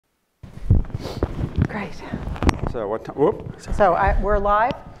Great. So what time? Whoop. So we're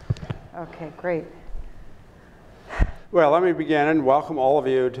live? Okay, great. Well, let me begin and welcome all of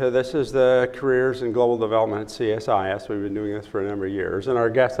you to this is the Careers in Global Development at CSIS. We've been doing this for a number of years. And our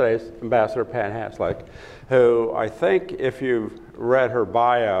guest today is Ambassador Pat Haslach, who I think if you've read her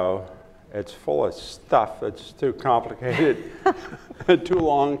bio, it's full of stuff that's too complicated, too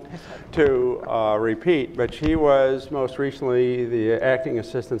long to repeat. But she was most recently the Acting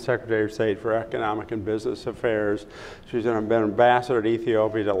Assistant Secretary of State for Economic and Business Affairs. She's been ambassador to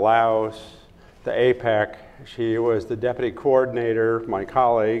Ethiopia, to Laos, to APEC. She was the deputy coordinator, my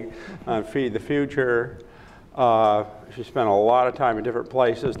colleague, on Feed the Future. She spent a lot of time in different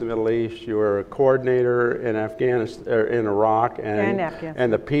places, the Middle East. You were a coordinator in Afghanistan, in Iraq, and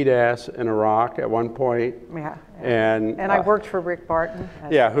the PDAS in Iraq at one point. Yeah. And I worked for Rick Barton.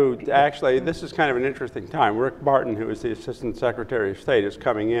 Yeah, who actually, this is kind of an interesting time. Rick Barton, who is the Assistant Secretary of State, is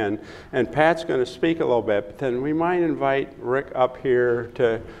coming in, and Pat's going to speak a little bit, but then we might invite Rick up here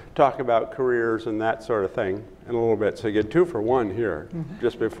to talk about careers and that sort of thing in a little bit. So you get 2 for 1 here,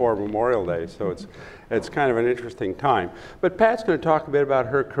 just before Memorial Day, so it's kind of an interesting time. But Pat's going to talk a bit about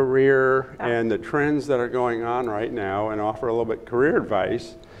her career and the trends that are going on right now and offer a little bit career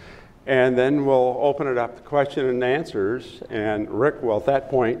advice. And then we'll open it up to question and answers, and Rick will at that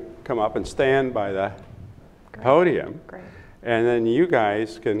point come up and stand by the podium. Great. And then you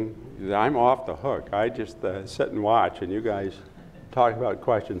guys can, I'm off the hook. I just sit and watch, and you guys talk about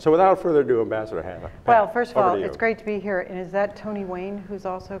questions. So without further ado, Ambassador Haslach. Well, first of all, it's great to be here. And is that Tony Wayne who's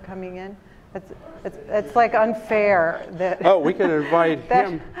also coming in? It's like unfair that... Oh, we can invite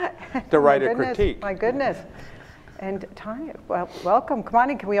him to write a critique. My goodness. And Tanya, well, welcome. Come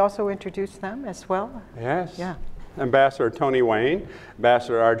on in. Can we also introduce them as well? Yes. Yeah. Ambassador Tony Wayne,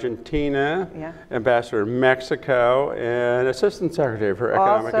 Ambassador Argentina, Ambassador Mexico, and Assistant Secretary for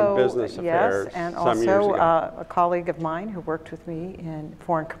Economic and Business Affairs. Yes, and also a colleague of mine who worked with me in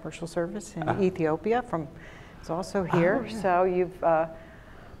Foreign Commercial Service in Ethiopia is also here. So you've... well,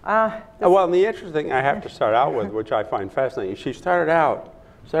 and the interesting thing I have to start out with, which I find fascinating, she started out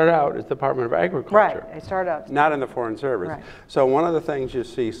as Department of Agriculture. Right, I started out. Not in the Foreign Service. Right. So one of the things you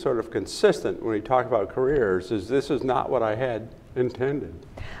see sort of consistent when we talk about careers is this is not what I had intended.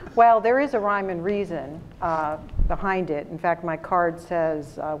 Well, there is a rhyme and reason behind it. In fact, my card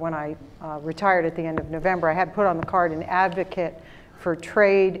says when I retired at the end of November, I had put on the card an advocate for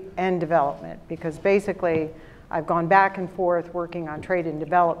trade and development, because basically I've gone back and forth working on trade and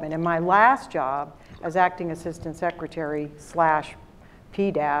development. And my last job as Acting Assistant Secretary /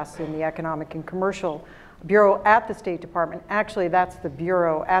 PDAS in the Economic and Commercial Bureau at the State Department. Actually, that's the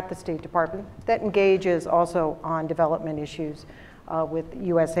bureau at the State Department that engages also on development issues with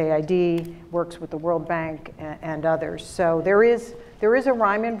USAID, works with the World Bank and others. So there is a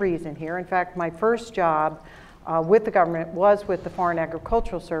rhyme and reason here. In fact, my first job with the government was with the Foreign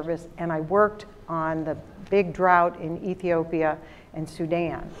Agricultural Service, and I worked on the big drought in Ethiopia and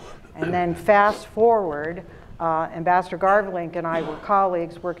Sudan. And then fast forward, Ambassador Garvelink and I were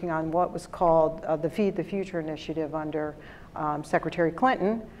colleagues working on what was called the Feed the Future initiative under Secretary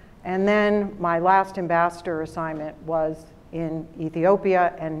Clinton. And then my last ambassador assignment was in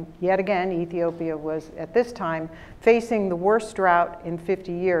Ethiopia, and yet again, Ethiopia was at this time facing the worst drought in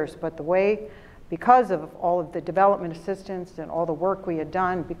 50 years. But the way, because of all of the development assistance and all the work we had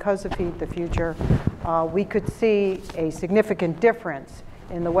done, because of Feed the Future, we could see a significant difference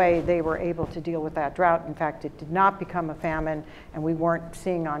in the way they were able to deal with that drought. In fact, it did not become a famine, and we weren't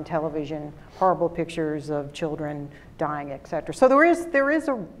seeing on television horrible pictures of children dying, et cetera. So there is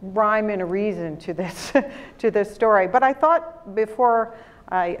a rhyme and a reason to this, to this story. But I thought before,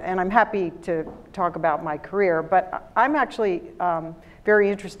 and I'm happy to talk about my career, but I'm actually very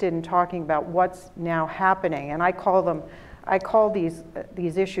interested in talking about what's now happening. And I call these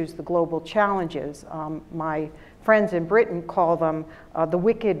issues the global challenges. My friends in Britain call them the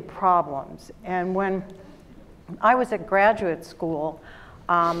wicked problems. And when I was at graduate school,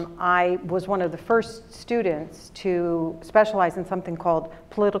 I was one of the first students to specialize in something called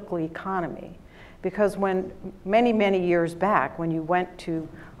political economy. Because when many years back, when you went to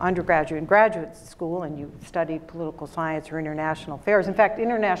undergraduate and graduate school and you studied political science or international affairs, in fact,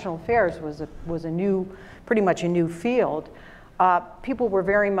 international affairs was pretty much a new field, people were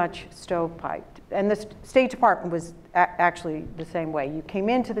very much stovepiped. And the State Department was actually the same way. You came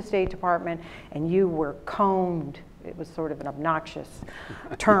into the State Department and you were coned. It was sort of an obnoxious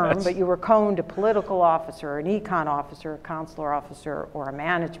term, yes. But you were coned a political officer, an econ officer, a consular officer, or a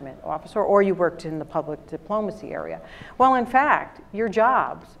management officer, or you worked in the public diplomacy area. Well, in fact, your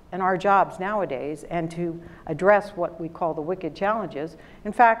jobs and our jobs nowadays, and to address what we call the wicked challenges,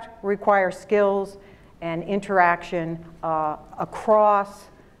 in fact, require skills and interaction across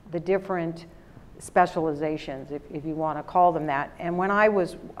the different specializations, if you want to call them that. And when I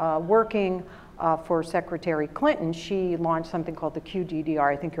was working for Secretary Clinton, she launched something called the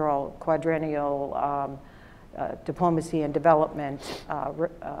QDDR. I think you're all quadrennial diplomacy and development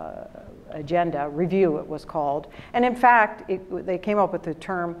agenda review, it was called. And in fact, they came up with the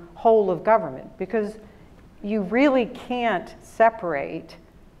term whole of government, because you really can't separate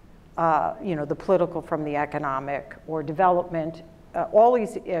the political from the economic or development. All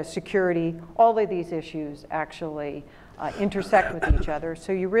these security, all of these issues actually intersect with each other.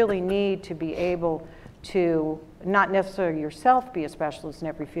 So you really need to be able to not necessarily yourself be a specialist in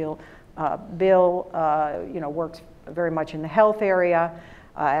every field. Bill, works very much in the health area.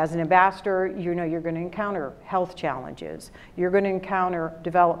 As an ambassador, you're going to encounter health challenges. You're going to encounter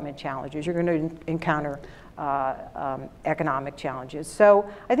development challenges. You're going to encounter economic challenges. So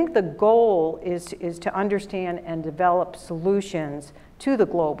I think the goal is to understand and develop solutions to the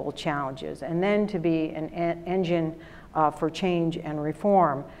global challenges, and then to be an engine for change and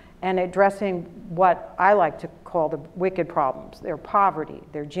reform, and addressing what I like to call the wicked problems. Their poverty,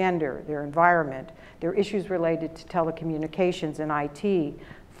 their gender, their environment, their issues related to telecommunications and IT,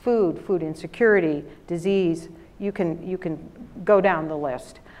 food insecurity, disease. You can go down the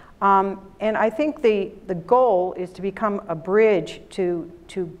list. And I think the goal is to become a bridge to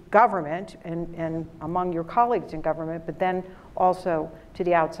government and among your colleagues in government, but then also to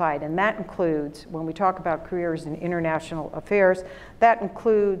the outside. And that includes, when we talk about careers in international affairs, that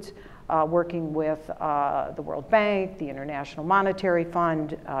includes working with the World Bank, the International Monetary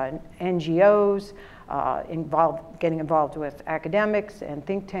Fund, NGOs, getting involved with academics and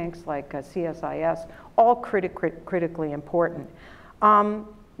think tanks like CSIS, all critically important.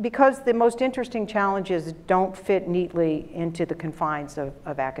 Because the most interesting challenges don't fit neatly into the confines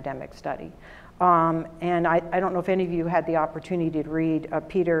of academic study. And I don't know if any of you had the opportunity to read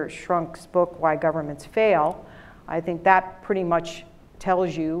Peter Schrunk's book, Why Governments Fail. I think that pretty much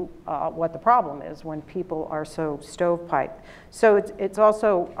tells you what the problem is when people are so stovepiped. So it's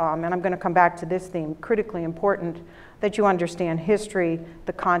also, and I'm going to come back to this theme, critically important that you understand history,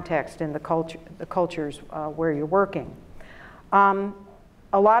 the context, and the cultures where you're working.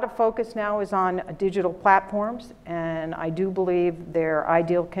 A lot of focus now is on digital platforms, and I do believe they're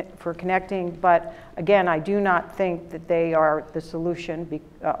ideal for connecting, but again, I do not think that they are the solution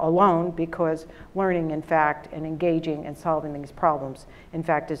alone, because learning, in fact, and engaging and solving these problems, in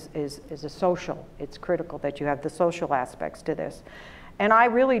fact, is a social. It's critical that you have the social aspects to this. And I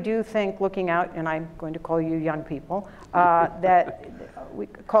really do think, looking out, and I'm going to call you young people, that we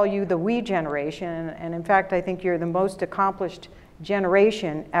call you the we generation, and in fact, I think you're the most accomplished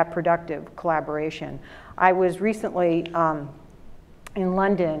generation at productive collaboration. I was recently in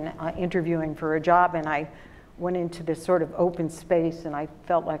London interviewing for a job, and I went into this sort of open space, and I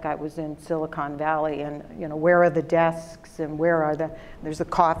felt like I was in Silicon Valley, and where are the desks, and there's a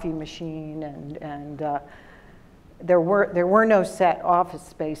coffee machine, and there were no set office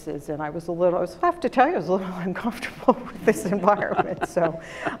spaces, and I have to tell you, I was a little uncomfortable with this environment. So,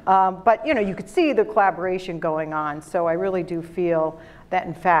 but you could see the collaboration going on. So I really do feel that,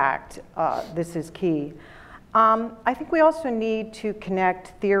 in fact, this is key. I think we also need to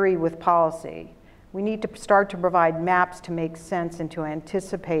connect theory with policy. We need to start to provide maps to make sense and to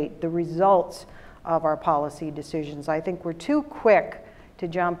anticipate the results of our policy decisions. I think we're too quick to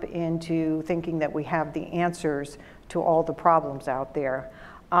jump into thinking that we have the answers to all the problems out there.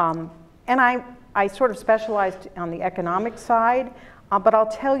 And I sort of specialized on the economic side, but I'll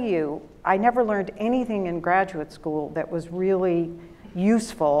tell you, I never learned anything in graduate school that was really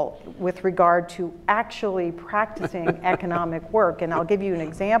useful with regard to actually practicing economic work. And I'll give you an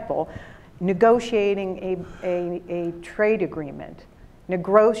example. Negotiating a trade agreement,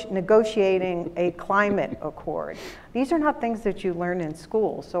 negotiating a climate accord. These are not things that you learn in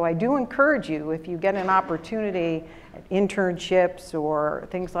school. So I do encourage you, if you get an opportunity at internships or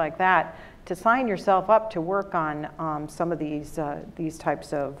things like that, to sign yourself up to work on some of these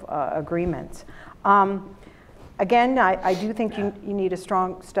types of agreements. Again, I do think you need a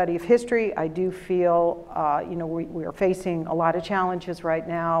strong study of history. I do feel, we are facing a lot of challenges right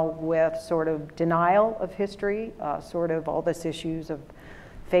now with sort of denial of history, sort of all this issues of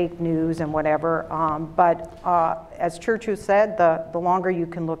fake news and whatever. But as Churchill said, the longer you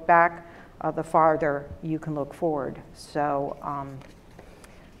can look back, the farther you can look forward. So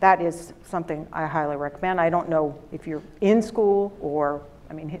that is something I highly recommend. I don't know if you're in school or,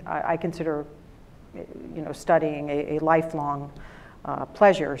 I consider studying a lifelong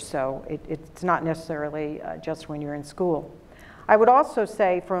pleasure, so it's not necessarily just when you're in school. I would also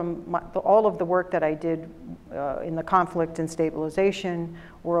say from all of the work that I did in the conflict and stabilization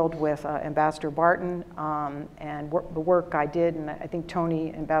world with Ambassador Barton and the work I did, and I think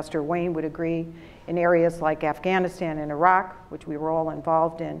Tony, Ambassador Wayne would agree, in areas like Afghanistan and Iraq, which we were all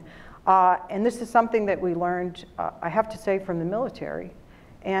involved in. And this is something that we learned, I have to say, from the military.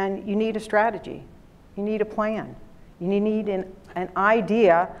 And you need a strategy. You need a plan. You need an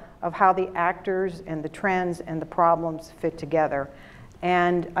idea of how the actors and the trends and the problems fit together.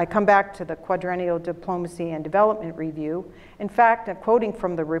 And I come back to the Quadrennial Diplomacy and Development Review. In fact, I'm quoting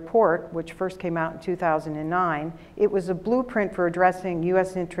from the report, which first came out in 2009, it was a blueprint for addressing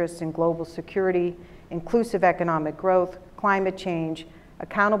US interests in global security, inclusive economic growth, climate change,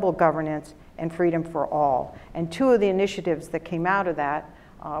 accountable governance, and freedom for all. And two of the initiatives that came out of that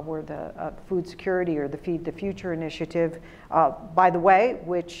were the food security, or the Feed the Future initiative, by the way,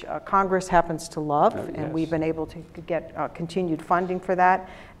 which Congress happens to love, and we've been able to get continued funding for that,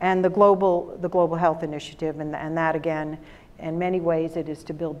 and the global health initiative, and that again, in many ways, it is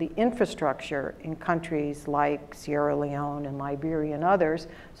to build the infrastructure in countries like Sierra Leone and Liberia and others,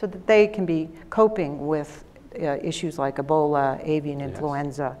 so that they can be coping with issues like Ebola, avian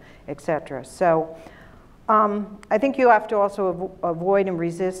influenza, et cetera. So. I think you have to also avoid and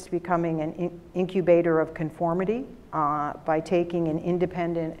resist becoming an incubator of conformity by taking an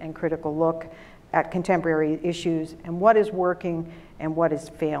independent and critical look at contemporary issues and what is working and what is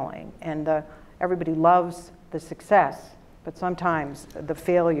failing. And everybody loves the success, but sometimes the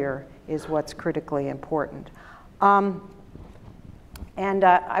failure is what's critically important. And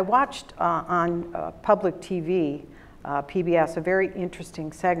I watched on public TV PBS, a very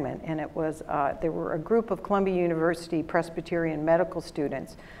interesting segment, and it was, there were a group of Columbia University Presbyterian medical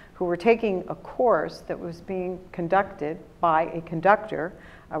students who were taking a course that was being conducted by a conductor,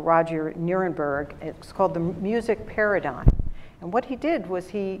 Roger Nierenberg. It's called the Music Paradigm. And what he did was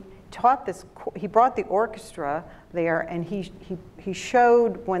he taught this, he brought the orchestra there, and he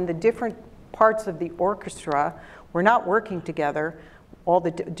showed when the different parts of the orchestra were not working together, all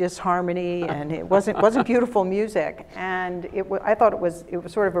the disharmony, and it wasn't beautiful music. And I thought it was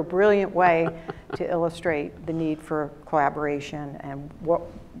sort of a brilliant way to illustrate the need for collaboration and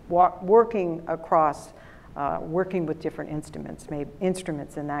working across, working with different instruments, maybe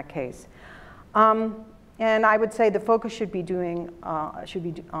instruments in that case. And I would say the focus should be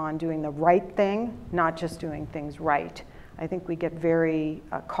on doing the right thing, not just doing things right. I think we get very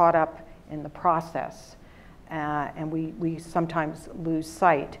caught up in the process. And we sometimes lose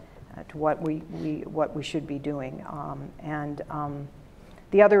sight to what we should be doing.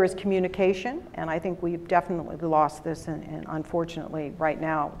 The other is communication, and I think we've definitely lost this, and unfortunately right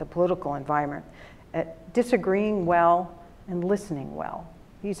now, the political environment. Disagreeing well and listening well.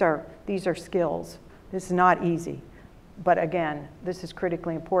 These are skills. This is not easy. But again, this is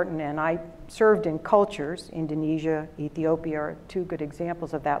critically important, and I served in cultures, Indonesia, Ethiopia are two good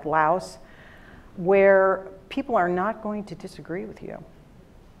examples of that, Laos, where people are not going to disagree with you.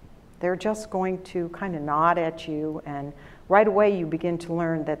 They're just going to kind of nod at you, and right away you begin to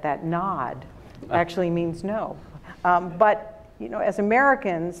learn that that nod actually means no. But you know, as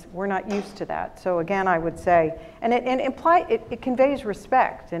Americans, we're not used to that. So again, I would say, and it conveys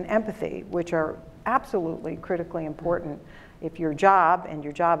respect and empathy, which are absolutely critically important if your job, and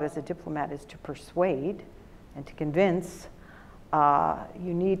your job as a diplomat is to persuade and to convince.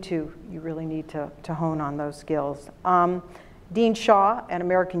 You really need to hone on those skills. Dean Shaw at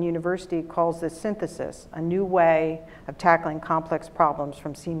American University calls this synthesis a new way of tackling complex problems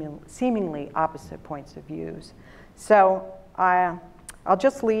from seemingly opposite points of views. So I'll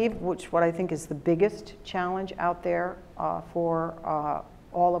just leave what I think is the biggest challenge out there for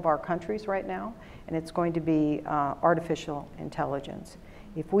all of our countries right now, and it's going to be artificial intelligence.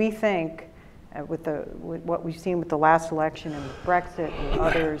 If we think with what we've seen with the last election and with Brexit and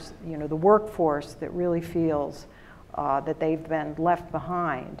others, you know, the workforce that really feels that they've been left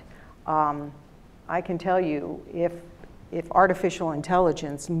behind, I can tell you if artificial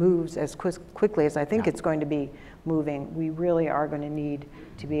intelligence moves as quickly as I think it's going to be moving, we really are going to need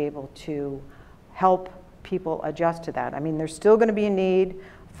to be able to help people adjust to that. I mean, there's still going to be a need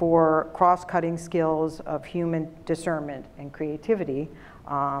for cross-cutting skills of human discernment and creativity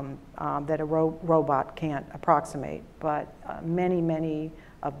that a robot can't approximate, but many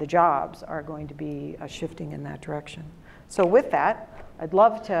of the jobs are going to be shifting in that direction. So with that, I'd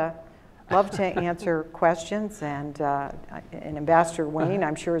love to answer questions, and Ambassador Wayne,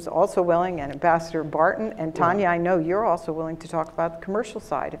 I'm sure, is also willing, and Ambassador Barton, and Tanya, I know you're also willing to talk about the commercial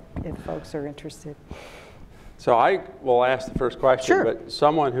side if folks are interested. So I will ask the first question, Sure. but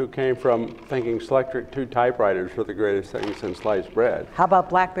someone who came from thinking Selectric 2 typewriters were the greatest thing since sliced bread. How about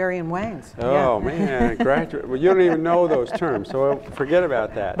BlackBerry and Wangs? Oh, Yeah. man, graduate. Well, you don't even know those terms, so forget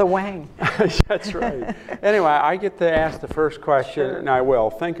about that. The Wang. That's right. Anyway, I get to ask the first question, Sure. and I will.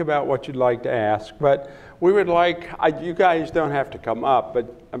 Think about what you'd like to ask. But we would like, you guys don't have to come up,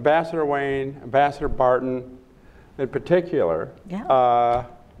 but Ambassador Wayne, Ambassador Barton in particular, Yeah.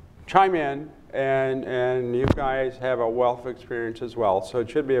 chime in. And you guys have a wealth of experience as well, so it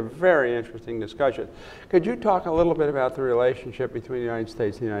should be a very interesting discussion. Could you talk a little bit about the relationship between the United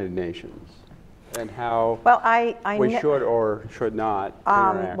States and the United Nations and how we should or should not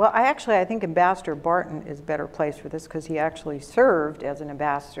interact? Well, I think Ambassador Barton is better placed for this because he actually served as an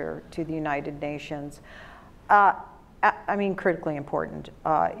ambassador to the United Nations. I mean, critically important.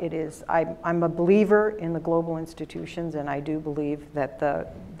 It is. I'm a believer in the global institutions, and I do believe that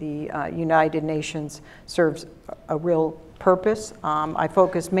the United Nations serves a real purpose. I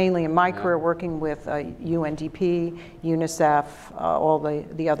focus mainly in my career working with UNDP, UNICEF, all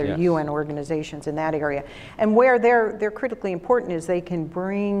the other UN organizations in that area. And where they're critically important is they can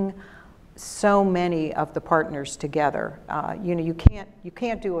bring so many of the partners together. You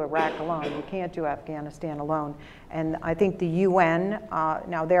can't do Iraq alone. You can't do Afghanistan alone. And I think the UN,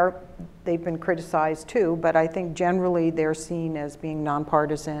 now they've been criticized too, but I think generally they're seen as being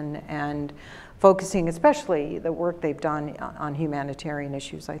nonpartisan and focusing, especially the work they've done on humanitarian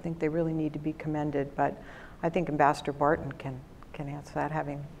issues. I think they really need to be commended, but I think Ambassador Barton can answer that,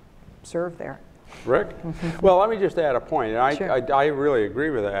 having served there. Rick? Well, let me just add a point. Sure. I really agree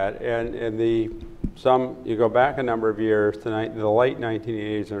with that. And you go back a number of years to the late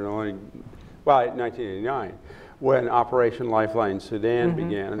 1980s and 1989, when Operation Lifeline Sudan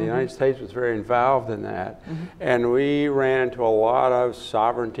began. And the United States was very involved in that. And we ran into a lot of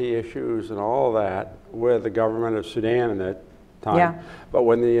sovereignty issues and all of that with the government of Sudan at that time. Yeah. But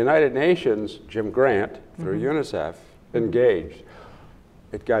when the United Nations, Jim Grant, through UNICEF, engaged,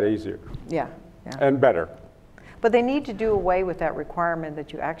 it got easier. Yeah. And better. But they need to do away with that requirement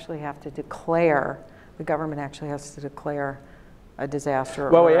that you actually have to declare, the government actually has to declare a disaster.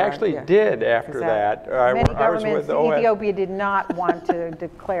 Well, we actually did after that. Many governments, Ethiopia did not want to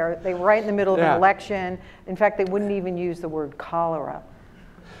declare. They were right in the middle of an election. In fact, they wouldn't even use the word cholera.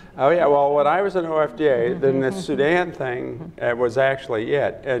 Oh, yeah. Well, when I was in OFDA, then the Sudan thing was actually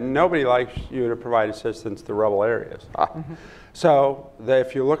it. And nobody likes you to provide assistance to rebel areas. So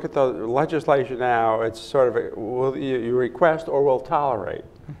if you look at the legislation now, it's sort of, will you request or will tolerate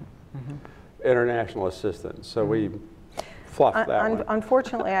international assistance. So we fluffed that one.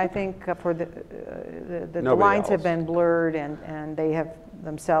 Unfortunately, I think for the lines have been blurred, and they have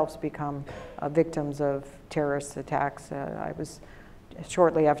themselves become victims of terrorist attacks. I was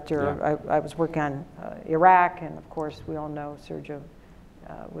shortly after I was working on Iraq, and of course we all know Sergio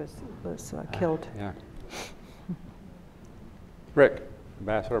was killed. Rick,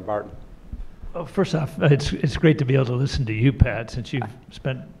 Ambassador Barton. Well, first off, it's great to be able to listen to you, Pat, since you've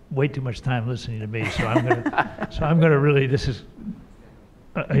spent way too much time listening to me. So I'm gonna really, this is,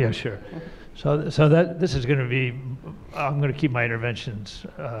 yeah, sure. So this is going to be, I'm going to keep my interventions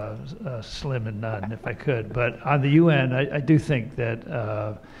slim and none if I could. But on the UN, I do think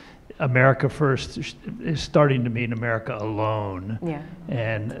that America first is starting to mean America alone. Yeah.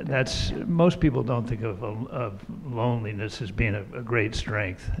 And that's, most people don't think of loneliness as being a great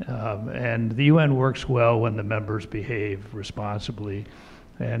strength. And the UN works well when the members behave responsibly.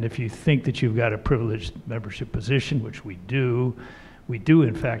 And if you think that you've got a privileged membership position, which we do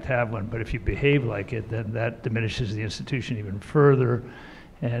in fact have one, but if you behave like it, then that diminishes the institution even further.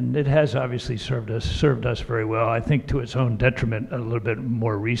 And it has obviously served us very well. I think to its own detriment a little bit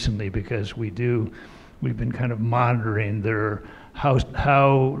more recently, because we've been kind of monitoring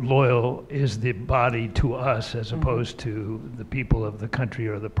how loyal is the body to us as opposed to the people of the country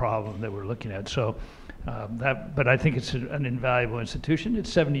or the problem that we're looking at. So but I think it's an invaluable institution. It's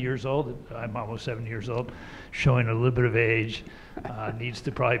 70 years old. I'm almost 70 years old, showing a little bit of age. Needs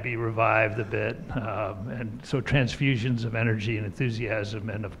to probably be revived a bit. And so transfusions of energy and enthusiasm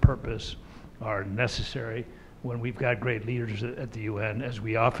and of purpose are necessary when we've got great leaders at the UN, as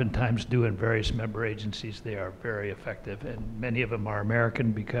we oftentimes do in various member agencies. They are very effective, and many of them are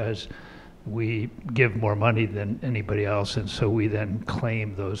American because we give more money than anybody else, and so we then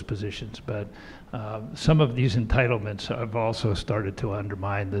claim those positions. But some of these entitlements have also started to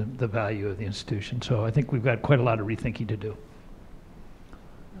undermine the value of the institution. So I think we've got quite a lot of rethinking to do.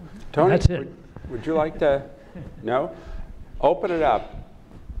 Tony, that's it. Would you like to? No? Open it up.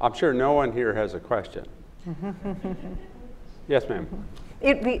 I'm sure no one here has a question. Yes, ma'am.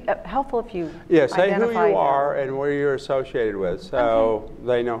 It'd be helpful if you Yeah, say who identify you are and where you're associated with, so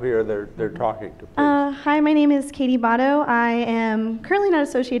they know who they're talking to, please. Hi, my name is Katie Botto. I am currently not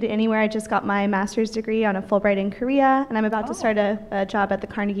associated anywhere. I just got my master's degree on a Fulbright in Korea, and I'm about to start a job at the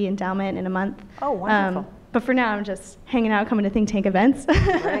Carnegie Endowment in a month. Oh, wonderful. But for now, I'm just hanging out, coming to think tank events.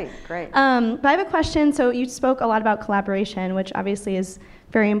 Great, great. But I have a question. So you spoke a lot about collaboration, which obviously is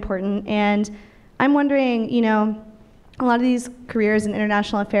very important. And I'm wondering, you know, a lot of these careers in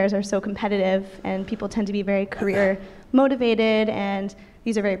international affairs are so competitive, and people tend to be very career motivated, and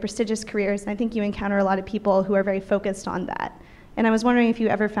these are very prestigious careers. And I think you encounter a lot of people who are very focused on that. And I was wondering if you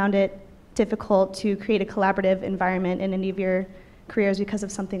ever found it difficult to create a collaborative environment in any of your careers because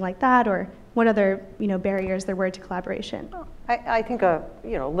of something like that, or what other, you know, barriers there were to collaboration? I think a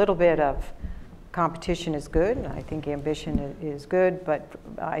little bit of competition is good, and I think ambition is good, but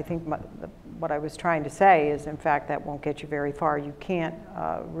I think what I was trying to say is, in fact, that won't get you very far. You can't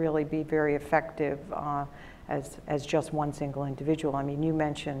really be very effective as just one single individual. I mean, you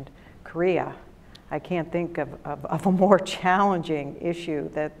mentioned Korea. I can't think of a more challenging issue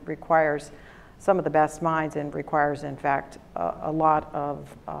that requires some of the best minds and requires, in fact, a lot of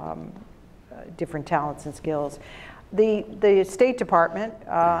different talents and skills. The State Department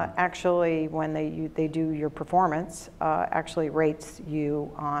actually, when they do your performance, actually rates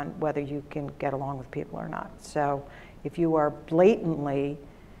you on whether you can get along with people or not. So if you are blatantly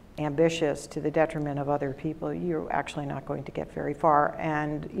ambitious to the detriment of other people, you're actually not going to get very far.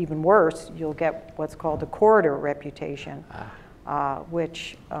 And even worse, you'll get what's called a corridor reputation,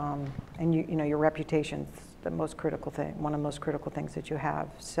 which, and you know, your reputation's the most critical thing, one of the most critical things that you have.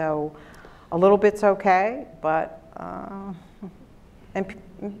 So a little bit's okay, but and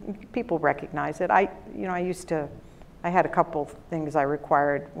people recognize it. I had a couple things I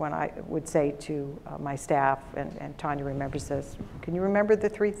required when I would say to my staff, and Tanya remembers this. Can you remember the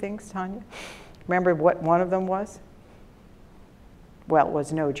three things, Tanya? Remember what one of them was? Well, it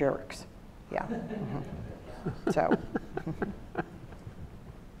was no jerks. Yeah. Mm-hmm. So.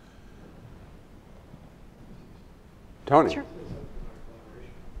 Tony. Sure.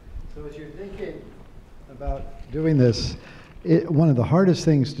 So as you're thinking about doing this, one of the hardest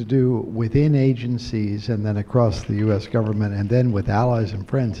things to do within agencies and then across the U.S. government and then with allies and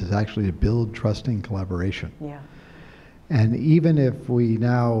friends is actually to build trusting collaboration. Yeah. And even if we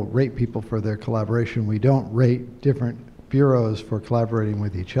now rate people for their collaboration, we don't rate different bureaus for collaborating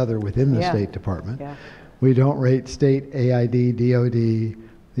with each other within the State Department. Yeah. We don't rate state AID, DOD, the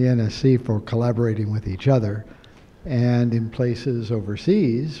NSC for collaborating with each other. And in places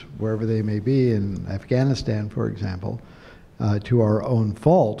overseas, wherever they may be, in Afghanistan, for example, to our own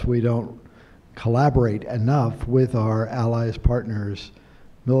fault, we don't collaborate enough with our allies, partners,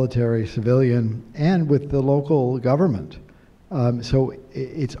 military, civilian, and with the local government. So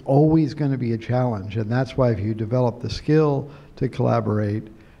it's always going to be a challenge, and that's why if you develop the skill to collaborate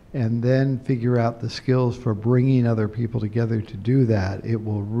and then figure out the skills for bringing other people together to do that, it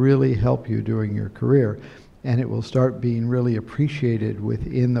will really help you during your career. And it will start being really appreciated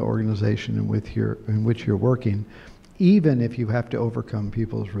within the organization in which you're working, even if you have to overcome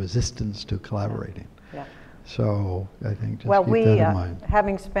people's resistance to collaborating. Yeah. So I think just Well, keep that in mind.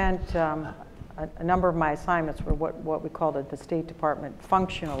 Having spent a number of my assignments were what we called at the State Department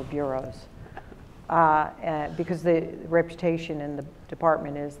functional bureaus, because the reputation in the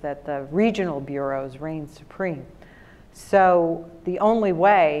department is that the regional bureaus reign supreme. So the only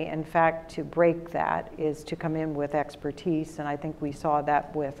way, in fact, to break that is to come in with expertise, and I think we saw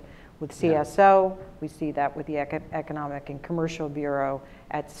that with CSO, we see that with the Economic and Commercial Bureau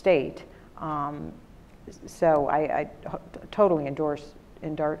at State. So I totally endorse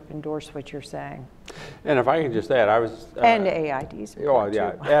what you're saying. And if I can just add, I was... and AIDs. Oh,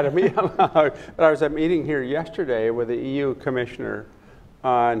 yeah. But I was at a meeting here yesterday with the EU Commissioner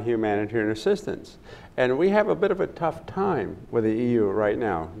on Humanitarian Assistance. And we have a bit of a tough time with the EU right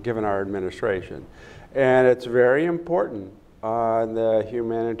now, given our administration. And it's very important on the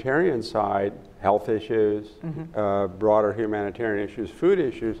humanitarian side, health issues, broader humanitarian issues, food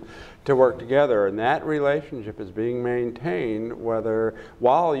issues, to work together. And that relationship is being maintained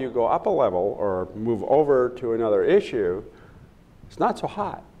while you go up a level or move over to another issue, it's not so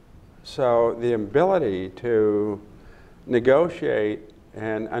hot. So the ability to negotiate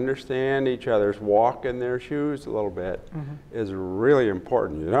and understand each other's, walk in their shoes a little bit, is really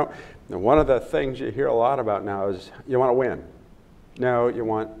important. You know, and one of the things you hear a lot about now is you want to win. No, you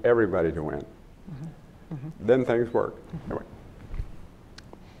want everybody to win. Then things work. Anyway.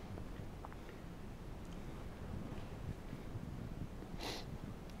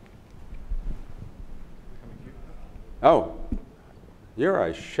 Oh, You're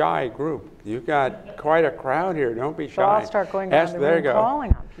a shy group. You've got quite a crowd here. Don't be shy. So I'll start going around the room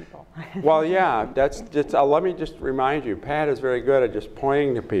calling on people. Well, yeah, that's just, let me just remind you, Pat is very good at just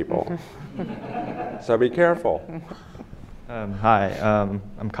pointing to people. So be careful. Hi,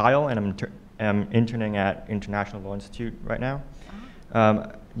 I'm Kyle, and I'm interning at International Law Institute right now.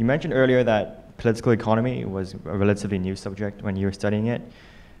 You mentioned earlier that political economy was a relatively new subject when you were studying it.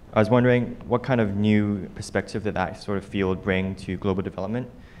 I was wondering what kind of new perspective did that sort of field bring to global development?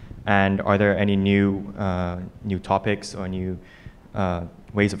 And are there any new topics or new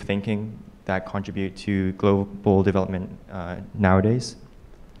ways of thinking that contribute to global development nowadays?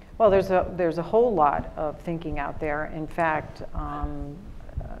 Well, there's a whole lot of thinking out there. In fact,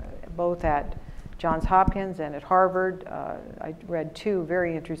 both at Johns Hopkins and at Harvard, I read two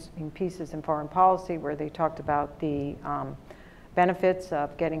very interesting pieces in foreign policy where they talked about the benefits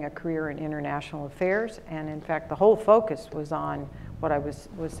of getting a career in international affairs. And in fact, the whole focus was on what I was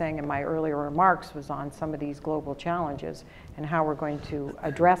saying in my earlier remarks, was on some of these global challenges and how we're going to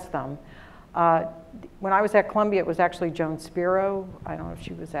address them. When I was at Columbia, it was actually Joan Spiro. I don't know if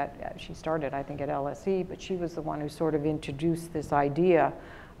she was she started, I think, at LSE, but she was the one who sort of introduced this idea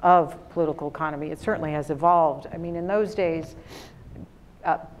of political economy. It certainly has evolved. I mean, in those days,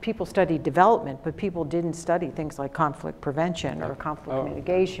 people studied development, but people didn't study things like conflict prevention or conflict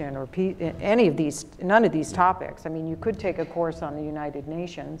mitigation or none of these topics. I mean, you could take a course on the United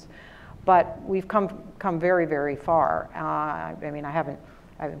Nations, but we've come very, very far. I mean, I haven't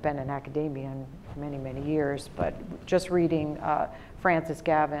been in academia in many, many years, but just reading Francis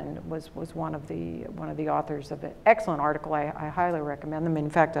Gavin was one of the authors of an excellent article. I highly recommend them.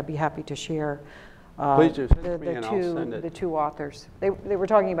 In fact, I'd be happy to share Please do send me and I'll send it. The two authors. They were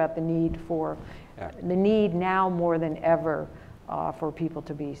talking about the need the need now more than ever for people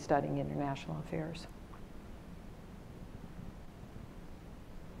to be studying international affairs.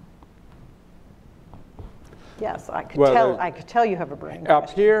 Yes, I could tell you have a brain. Up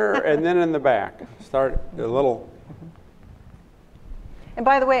here and then in the back. Start a little. And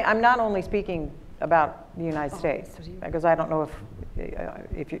by the way, I'm not only speaking about the United States, because I don't know if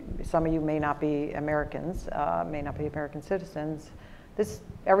some of you may not be Americans, may not be American citizens.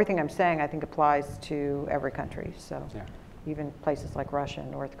 Everything I'm saying, I think, applies to every country. So even places like Russia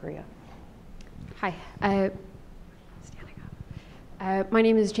and North Korea. Hi. My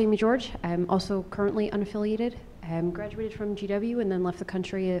name is Jamie George. I'm also currently unaffiliated. Graduated from GW and then left the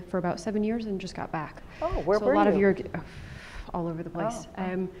country for about 7 years and just got back. Oh, where were you? So a lot of you are all over the place.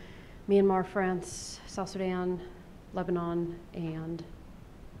 Myanmar, France, South Sudan, Lebanon, and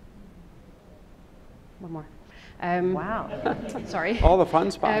one more. Wow. Sorry. All the fun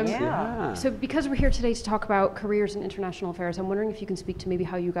spots. So because we're here today to talk about careers in international affairs, I'm wondering if you can speak to maybe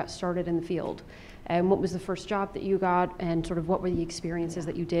how you got started in the field. What was the first job that you got, and sort of what were the experiences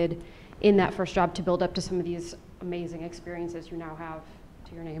that you did in that first job to build up to some of these amazing experiences you now have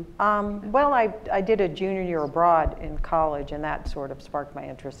to your name? Well, I did a junior year abroad in college, and that sort of sparked my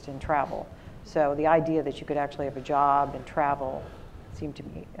interest in travel. So the idea that you could actually have a job and travel seemed to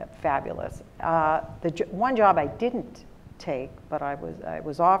me fabulous. One job I didn't take, but I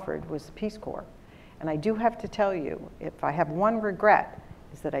was offered, was the Peace Corps. And I do have to tell you, if I have one regret,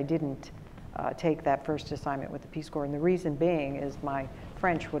 is that I didn't take that first assignment with the Peace Corps. And the reason being is my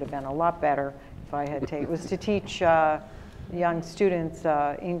French would have been a lot better if I had taken, it was to teach young students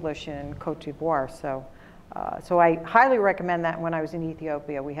English in Côte d'Ivoire. So I highly recommend that. When I was in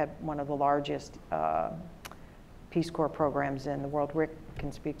Ethiopia, we had one of the largest Peace Corps programs in the world. Rick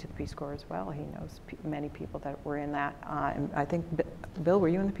can speak to the Peace Corps as well. He knows many people that were in that. And I think, Bill, were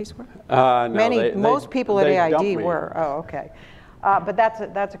you in the Peace Corps? No, most people at AID were. Oh, okay. But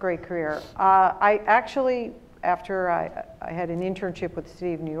that's a great career. I actually, after I had an internship with the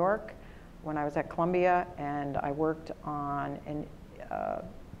City of New York when I was at Columbia, and I worked on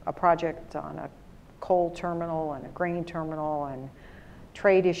a project on a coal terminal and a grain terminal and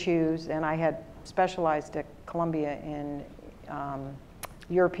trade issues, and I had specialized at Columbia in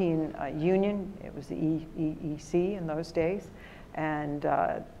European Union. It was the EEC in those days. And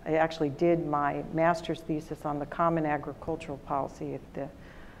I actually did my master's thesis on the common agricultural policy of the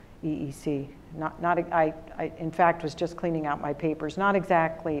EEC. I in fact, was just cleaning out my papers. Not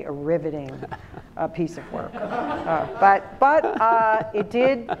exactly a riveting piece of work, but it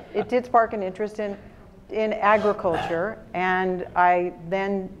did spark an interest in agriculture, and I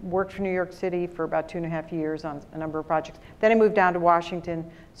then worked for New York City for about 2.5 years on a number of projects. Then I moved down to Washington,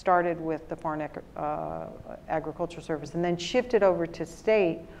 started with the Foreign Agriculture Service, and then shifted over to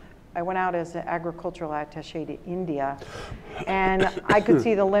state. I went out as an agricultural attaché to India, and I could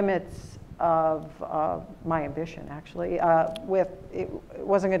see the limits of my ambition, actually. It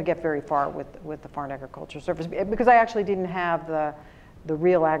wasn't going to get very far with the Foreign Agriculture Service because I actually didn't have the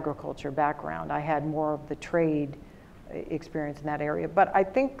real agriculture background. I had more of the trade experience in that area. But I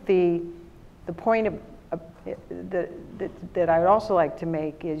think the point that I would also like to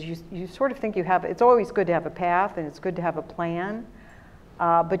make is you sort of think you have, it's always good to have a path and it's good to have a plan,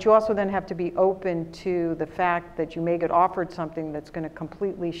 but you also then have to be open to the fact that you may get offered something that's going to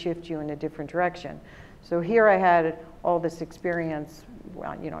completely shift you in a different direction. So here I had all this experience,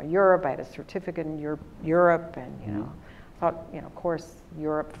 well, you know, Europe. I had a certificate in Europe, and you know, thought, you know, of course,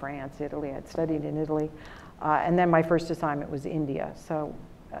 Europe, France, Italy. I'd studied in Italy, and then my first assignment was India. So,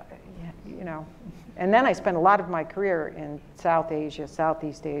 you know, and then I spent a lot of my career in South Asia,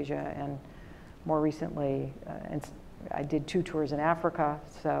 Southeast Asia, and more recently, and I did 2 tours in Africa.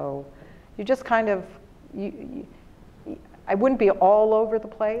 So, you just kind of, I wouldn't be all over the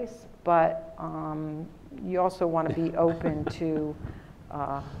place, but you also want to be open to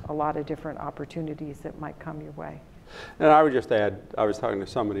a lot of different opportunities that might come your way. And I would just add, I was talking to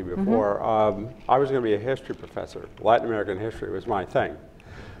somebody before, I was going to be a history professor. Latin American history was my thing.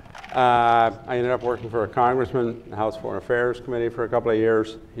 I ended up working for a congressman in the House Foreign Affairs Committee for a couple of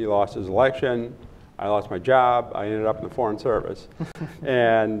years. He lost his election. I lost my job. I ended up in the Foreign Service.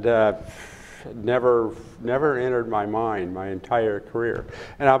 And never entered my mind my entire career.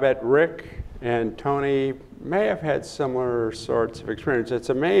 And I'll bet Rick and Tony may have had similar sorts of experience. It's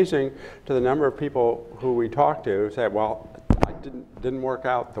amazing to the number of people who we talk to say, well, I didn't work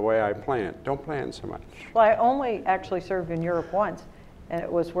out the way I planned. Don't plan so much. Well, I only actually served in Europe once, and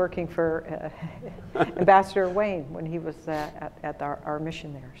it was working for Ambassador Wayne when he was at our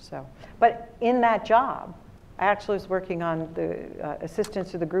mission there. So, but in that job, I actually was working on the assistance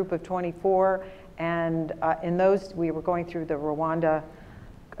to the Group of 24, and in those, we were going through the Rwanda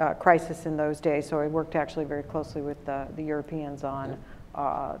crisis in those days, so I worked actually very closely with the Europeans on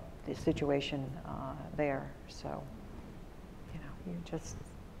the situation there. So, you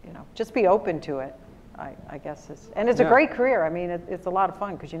just be open to it, I guess. And it's a great career. I mean, it's a lot of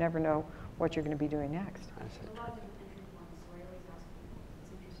fun because you never know what you're going to be doing next.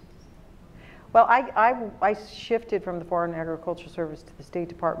 Well, I shifted from the Foreign Agriculture Service to the State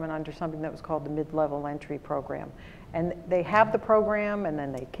Department under something that was called the Mid-Level Entry Program. And they have the program, and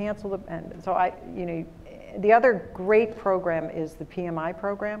then they cancel it. And so the other great program is the PMI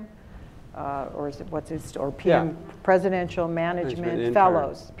program, or is it, or PM, Presidential Management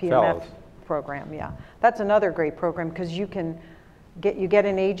Fellows, PMF program, yeah. That's another great program because you get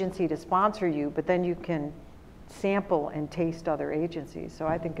an agency to sponsor you, but then you can sample and taste other agencies. So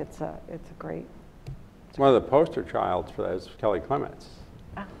I think it's a great. One of the poster childs for that is Kelly Clements,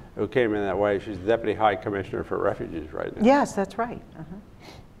 who came in that way. She's the Deputy High Commissioner for Refugees right now. Yes, that's right.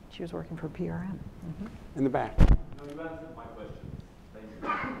 She was working for PRM. In the back. No, you answered my question. Thank you.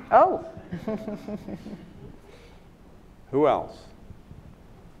 Oh. Who else?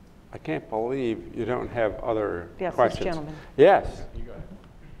 I can't believe you don't have other questions. Yes, this gentleman. Yes. You go ahead.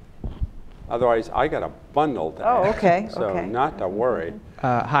 Otherwise, I got a bundle to ask, okay. so okay. not to worry.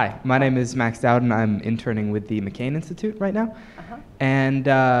 Hi, my name is Max Dowden. I'm interning with the McCain Institute right now. And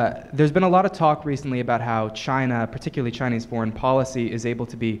there's been a lot of talk recently about how China, particularly Chinese foreign policy, is able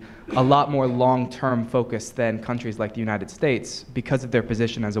to be a lot more long-term focused than countries like the United States because of their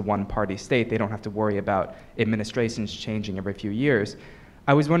position as a one-party state. They don't have to worry about administrations changing every few years.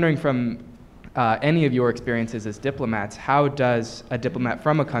 I was wondering from any of your experiences as diplomats, how does a diplomat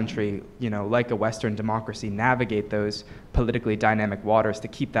from a country, like a Western democracy, navigate those politically dynamic waters to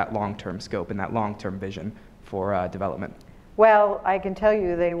keep that long-term scope and that long-term vision for development? Well, I can tell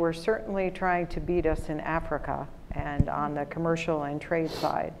you they were certainly trying to beat us in Africa and on the commercial and trade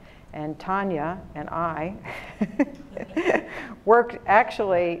side. And Tanya and I worked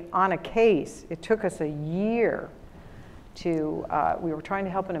actually on a case. It took us a year to, we were trying to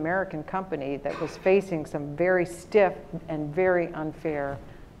help an American company that was facing some very stiff and very unfair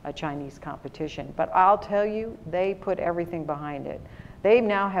Chinese competition. But I'll tell you, they put everything behind it. They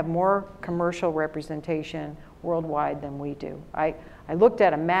now have more commercial representation worldwide than we do. I looked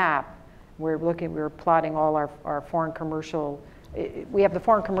at a map. We were plotting all our foreign commercial. We have the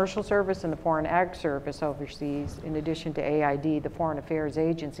Foreign Commercial Service and the Foreign Ag Service overseas, in addition to AID, the Foreign Affairs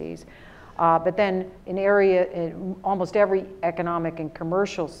agencies. But then in almost every economic and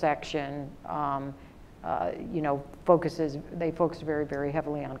commercial section, they focus very, very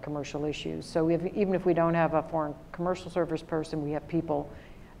heavily on commercial issues. So even if we don't have a Foreign Commercial Service person, we have people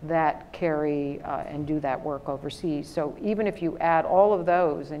that carry and do that work overseas. So even if you add all of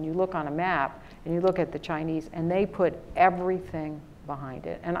those and you look on a map and you look at the Chinese, and they put everything behind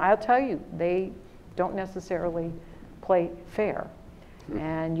it. And I'll tell you, they don't necessarily play fair.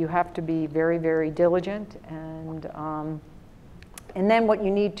 And you have to be very, very diligent. And then what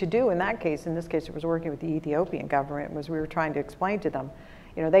you need to do in that case, in this case it was working with the Ethiopian government, was we were trying to explain to them,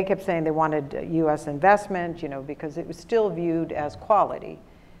 you know, they kept saying they wanted US investment, you know, because it was still viewed as quality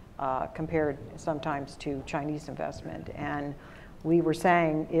compared sometimes to Chinese investment. And we were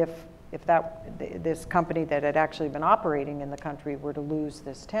saying if this company that had actually been operating in the country were to lose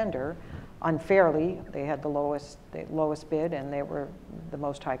this tender unfairly, they had the lowest bid and they were the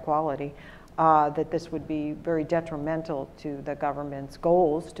most high quality, that this would be very detrimental to the government's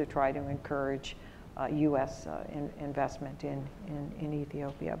goals to try to encourage U.S. investment in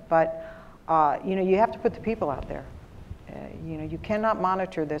Ethiopia. But you know, you have to put the people out there. You know, you cannot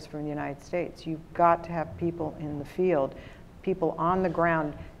monitor this from the United States. You've got to have people in the field, people on the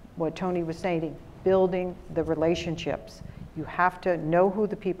ground. What Tony was saying, building the relationships. You have to know who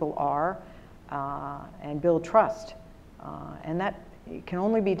the people are and build trust. And that can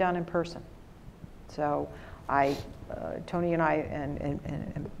only be done in person. So Tony and I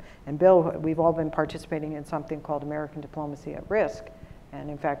and Bill, we've all been participating in something called American Diplomacy at Risk. And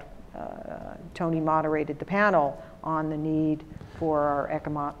in fact, Tony moderated the panel on the need for our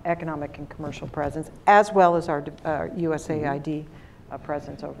economic and commercial presence, as well as our USAID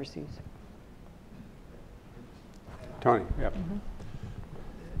presence overseas. Tony, yep.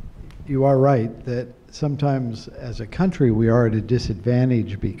 You are right that sometimes as a country we are at a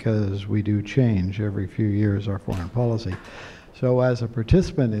disadvantage because we do change every few years our foreign policy. So as a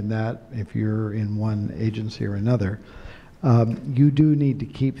participant in that, if you're in one agency or another, you do need to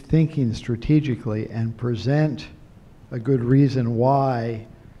keep thinking strategically and present a good reason why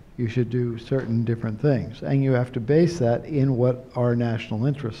you should do certain different things. And you have to base that in what our national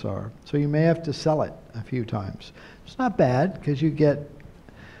interests are. So you may have to sell it a few times. It's not bad because you get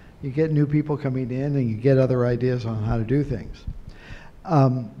new people coming in and you get other ideas on how to do things.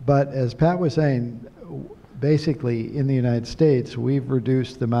 But as Pat was saying, basically in the United States, we've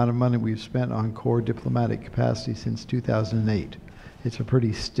reduced the amount of money we've spent on core diplomatic capacity since 2008. It's a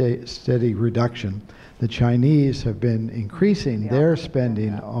pretty steady reduction. The Chinese have been increasing their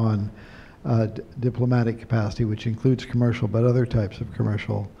spending on diplomatic capacity, which includes commercial, but other types of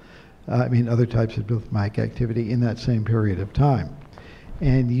other types of diplomatic activity in that same period of time.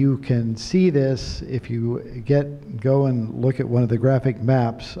 And you can see this if you go and look at one of the graphic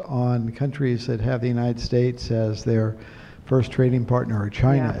maps on countries that have the United States as their first trading partner or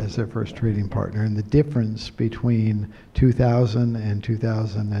China as their first trading partner, and the difference between 2000 and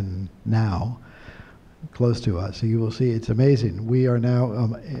 2000 and now, close to us. So you will see it's amazing. We are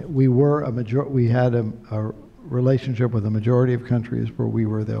now, we had a relationship with a majority of countries where we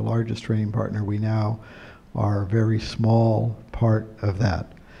were their largest trading partner. We now are a very small part of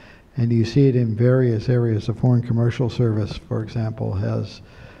that. And you see it in various areas. The Foreign Commercial Service, for example, has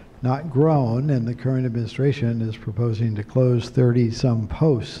not grown, and the current administration is proposing to close 30-some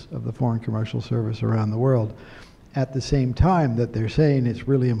posts of the Foreign Commercial Service around the world at the same time that they're saying it's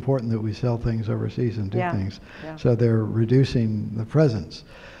really important that we sell things overseas and do things. So they're reducing the presence.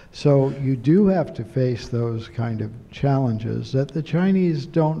 So you do have to face those kind of challenges that the Chinese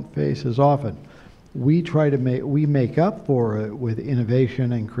don't face as often. We try to make up for it with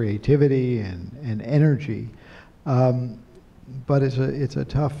innovation and creativity and energy, but it's a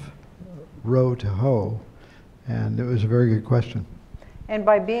tough row to hoe, and it was a very good question. And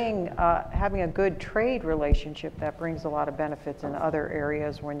by having a good trade relationship, that brings a lot of benefits in other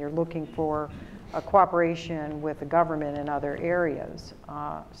areas when you're looking for a cooperation with the government in other areas.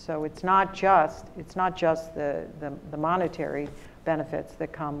 So it's not just the monetary benefits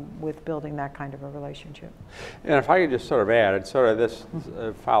that come with building that kind of a relationship. And if I could just sort of add, it sort of this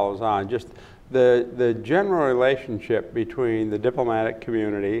follows on, just the general relationship between the diplomatic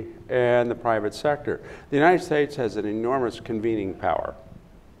community and the private sector. The United States has an enormous convening power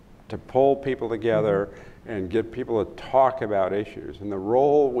to pull people together and get people to talk about issues. And the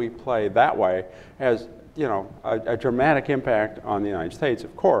role we play that way has, you know, a dramatic impact on the United States,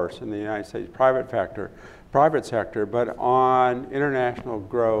 of course, in the United States private sector, but on international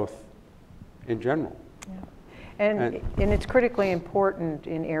growth in general. And it's critically important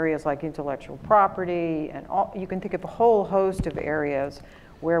in areas like intellectual property, and you can think of a whole host of areas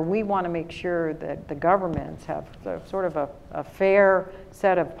where we want to make sure that the governments have sort of a fair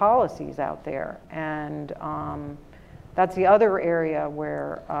set of policies out there. And that's the other area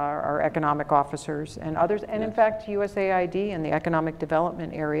where our economic officers and others, and in fact USAID in the economic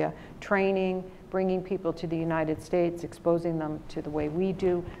development area, training, bringing people to the United States, exposing them to the way we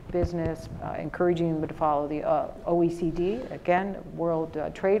do business, encouraging them to follow the OECD, again, World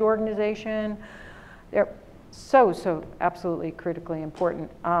Trade Organization. They're so absolutely critically important.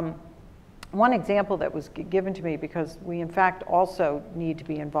 One example that was given to me, because we in fact also need to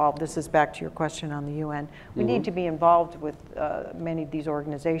be involved, this is back to your question on the UN, we need to be involved with many of these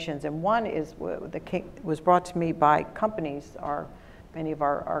organizations, and one is was brought to me by companies, many of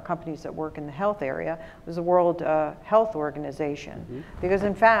our companies that work in the health area, was the World Health Organization. Because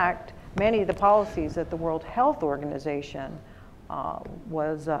in fact, many of the policies that the World Health Organization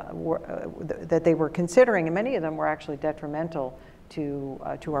that they were considering, and many of them were actually detrimental to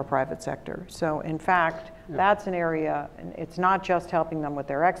our private sector. So in fact, that's an area, and it's not just helping them with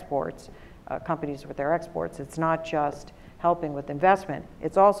their exports, companies with their exports, it's not just helping with investment,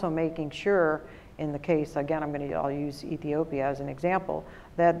 it's also making sure, in the case, again, I'll use Ethiopia as an example,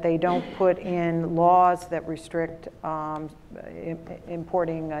 that they don't put in laws that restrict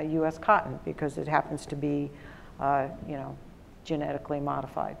importing US cotton because it happens to be, genetically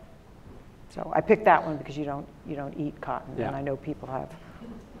modified. So I picked that one because you don't eat cotton, and I know people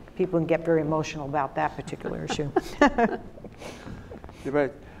can get very emotional about that particular issue.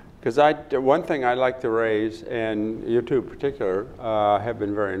 Because one thing I'd like to raise, and you two in particular have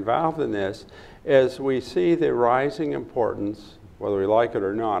been very involved in this, is we see the rising importance, whether we like it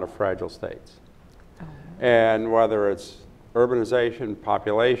or not, of fragile states. And whether it's urbanization,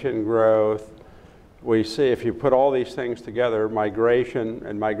 population growth, we see if you put all these things together, migration,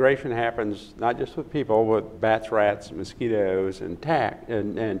 and migration happens not just with people, with bats, rats, mosquitoes, and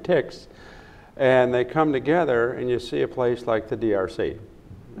ticks, and they come together, and you see a place like the DRC,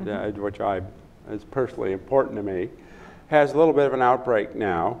 which is personally important to me, has a little bit of an outbreak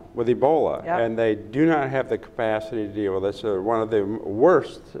now with Ebola, and they do not have the capacity to deal with this. One of the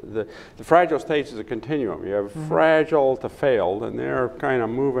worst, the fragile states is a continuum. You have fragile to failed, and they're kind of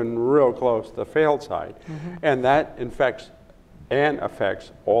moving real close to the failed side. And that affects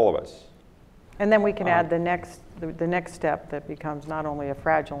all of us. And then we can add the next step that becomes not only a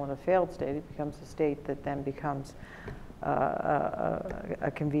fragile and a failed state, it becomes a state that then becomes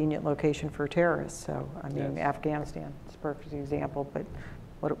a convenient location for terrorists. So I mean, Afghanistan is a perfect example, but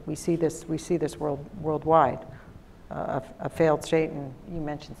we see this worldwide. A failed state, and you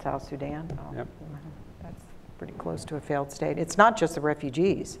mentioned South Sudan. That's pretty close to a failed state. It's not just the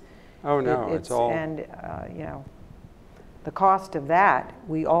refugees. Oh no, it's all. And the cost of that,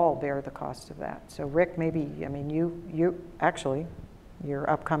 we all bear the cost of that. So Rick, maybe you actually, your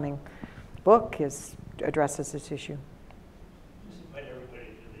upcoming book addresses this issue.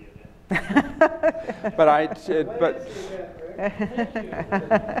 But I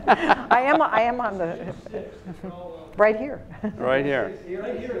am on the right here. Right here.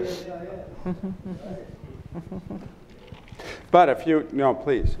 But if you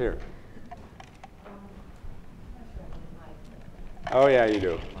please here. Oh yeah, you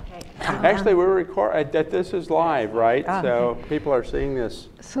do. Actually, we're recording. This is live, right? So people are seeing this.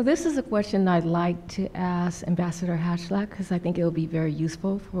 So this is a question I'd like to ask Ambassador Haslach, because I think it will be very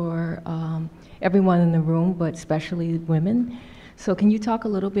useful for everyone in the room, but especially women. So can you talk a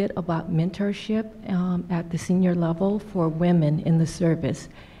little bit about mentorship at the senior level for women in the service?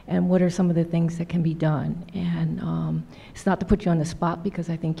 And what are some of the things that can be done? And it's not to put you on the spot, because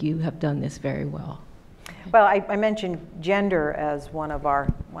I think you have done this very well. Well, I mentioned gender as one of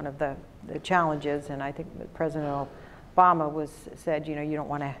the challenges, and I think that President Obama said, you don't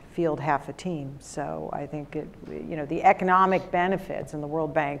want to field half a team. So I think the economic benefits, and the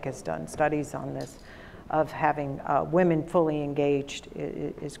World Bank has done studies on this, of having women fully engaged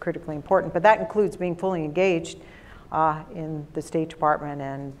is critically important. But that includes being fully engaged in the State Department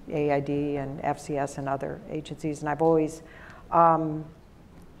and AID and FCS and other agencies. And I've always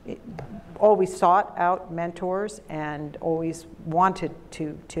sought out mentors and always wanted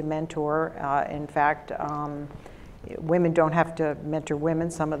to mentor. In fact, women don't have to mentor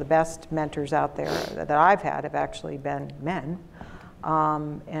women. Some of the best mentors out there that I've had have actually been men.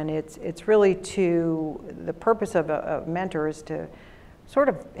 And it's really the purpose of a mentor is to sort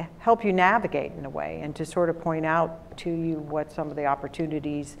of help you navigate in a way, and to sort of point out to you what some of the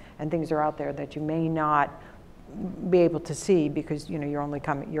opportunities and things are out there that you may not be able to see, because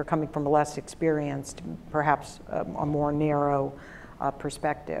you're coming from a less experienced, perhaps a more narrow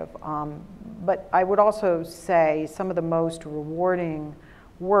perspective. But I would also say some of the most rewarding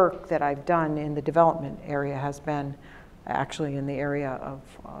work that I've done in the development area has been actually in the area of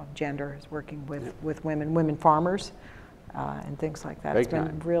gender, is working with women farmers and things like that. It's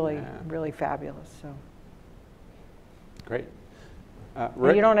been really fabulous. So great.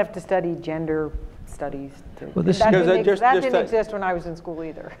 Rick? You don't have to study gender studies. Well, this that is- didn't exist when I was in school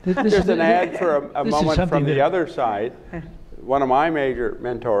either. Just an ad for a This is moment from something the that- other side. One of my major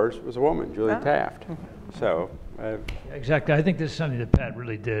mentors was a woman, Julie Taft. So, Exactly. I think this is something that Pat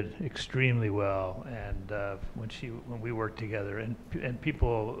really did extremely well, and when we worked together, and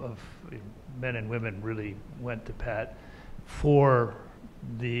people of men and women really went to Pat for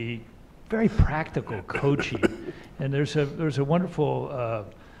the very practical coaching. And there's a wonderful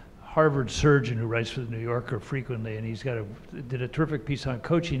Harvard surgeon who writes for the New Yorker frequently, and did a terrific piece on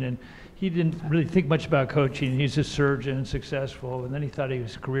coaching. And he didn't really think much about coaching. He's a surgeon, successful, and then he thought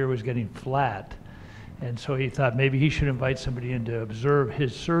his career was getting flat. And so he thought maybe he should invite somebody in to observe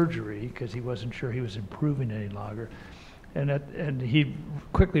his surgery because he wasn't sure he was improving any longer. And he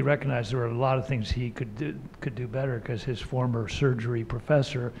quickly recognized there were a lot of things he could do better because his former surgery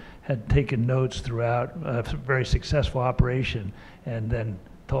professor had taken notes throughout a very successful operation and then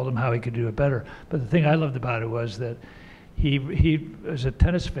told him how he could do it better. But the thing I loved about it was that he was a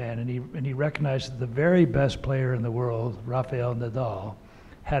tennis fan, and he recognized that the very best player in the world, Rafael Nadal,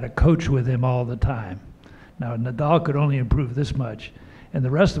 had a coach with him all the time. Now, Nadal could only improve this much, and the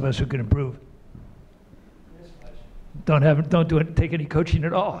rest of us who can improve this much don't take any coaching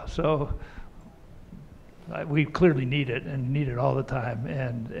at all. So we clearly need it, and need it all the time,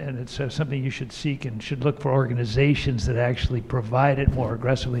 and it's something you should seek and should look for organizations that actually provide it more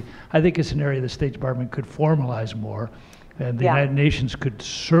aggressively. I think it's an area the State Department could formalize more, and the United Nations could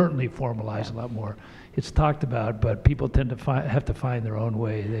certainly formalize a lot more. It's talked about, but people tend to have to find their own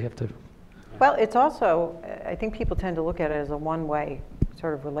way. They have to. Well, it's also, I think people tend to look at it as a one-way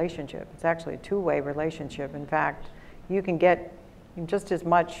sort of relationship. It's actually a two-way relationship. In fact, you can get just as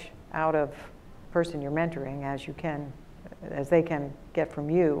much out of the person you're mentoring as they can get from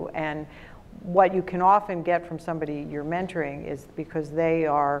you. And what you can often get from somebody you're mentoring is because they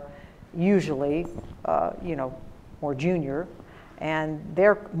are usually, more junior, and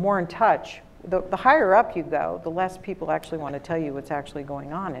they're more in touch. The higher up you go, the less people actually want to tell you what's actually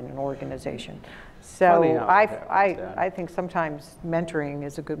going on in an organization. So I think sometimes mentoring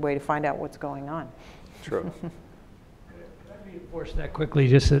is a good way to find out what's going on. true. Can I reinforce that quickly?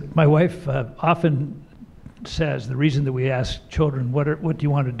 Just that my wife often says the reason that we ask children, what do you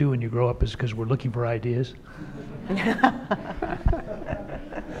want to do when you grow up, is because we're looking for ideas.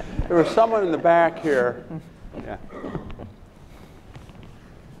 There was someone in the back here. Yeah.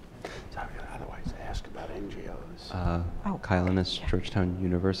 So I'm going to otherwise ask about NGOs. Kyle Ennis, Georgetown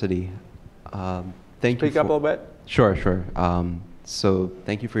University. Thank Speak you. Up a little bit. Sure. So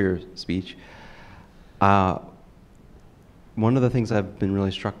thank you for your speech. One of the things I've been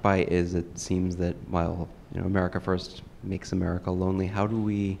really struck by is it seems that while America First makes America lonely, how do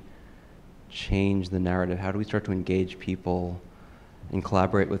we change the narrative? How do we start to engage people and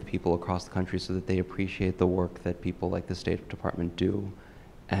collaborate with people across the country so that they appreciate the work that people like the State Department do,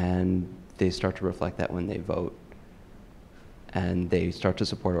 and they start to reflect that when they vote, and they start to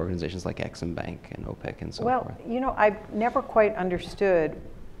support organizations like Exim Bank and OPIC and so forth? Well, I've never quite understood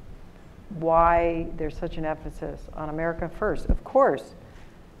why there's such an emphasis on America First. Of course,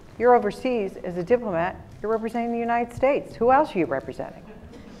 you're overseas as a diplomat, you're representing the United States. Who else are you representing?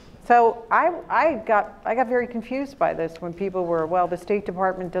 So I got very confused by this when people were, well, the State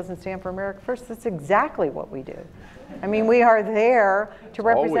Department doesn't stand for America First. That's exactly what we do. I mean, we are there to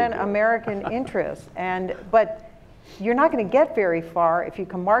represent American interests. But you're not going to get very far if you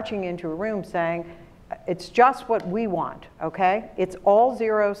come marching into a room saying, it's just what we want, okay? It's all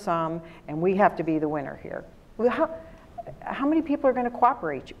zero sum, and we have to be the winner here. How many people are going to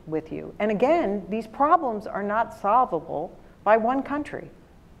cooperate with you? And again, these problems are not solvable by one country.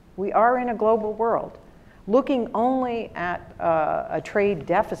 We are in a global world. Looking only at a trade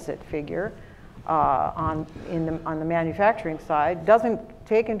deficit figure on the manufacturing side doesn't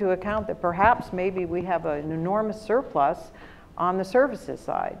take into account that perhaps maybe we have an enormous surplus on the services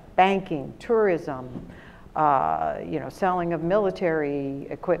side: banking, tourism, selling of military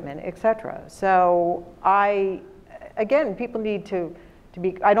equipment, etc. So again, people need to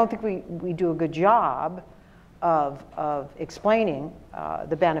be. I don't think we do a good job of explaining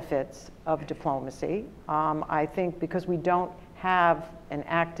the benefits of diplomacy. I think because we don't have an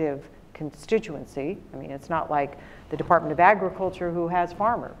active constituency. I mean, it's not like the Department of Agriculture, who has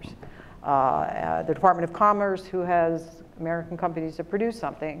farmers, the Department of Commerce, who has American companies that produce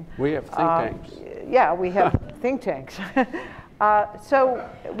something. We have think tanks. Yeah, we have think tanks. So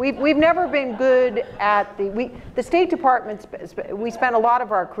we've never been good at the State Department. We spent a lot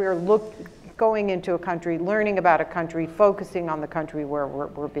of our career going into a country, learning about a country, focusing on the country where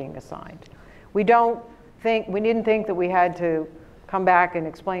we're being assigned. We didn't think that we had to come back and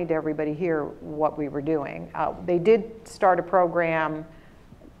explain to everybody here what we were doing. They did start a program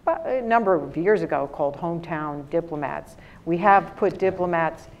a number of years ago called Hometown Diplomats. We have put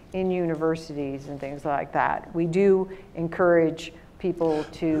diplomats in universities and things like that. We do encourage people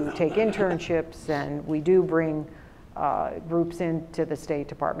to take internships, and we do bring groups into the State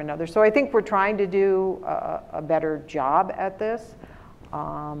Department and others. So I think we're trying to do a better job at this,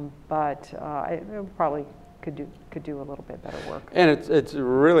 but I probably could do a little bit better work. And it's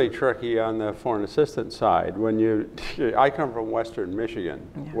really tricky on the foreign assistance side. When I come from Western Michigan,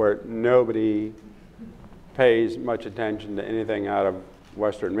 where nobody pays much attention to anything out of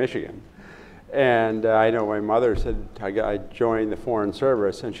Western Michigan. And I know my mother said, I joined the Foreign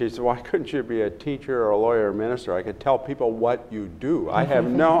Service, and she said, why couldn't you be a teacher or a lawyer or minister? I could tell people what you do. I have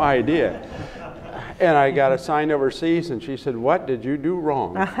no idea. And I got assigned overseas, and she said, what did you do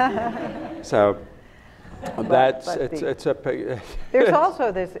wrong? So that's, there's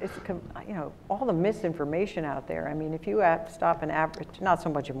also this, you know, all the misinformation out there. I mean, if you stop an average, not so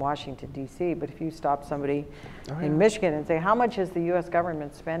much in Washington, D.C., but if you stop somebody in Michigan and say, how much is the U.S.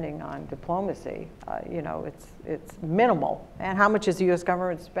 government spending on diplomacy? You know, it's minimal. And how much is the U.S.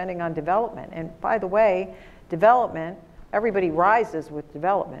 government spending on development? And by the way, development, everybody rises with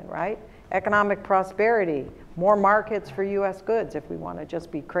development, right? Economic prosperity, more markets for U.S. goods if we want to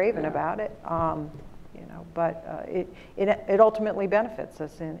just be craven about it. You know, but it ultimately benefits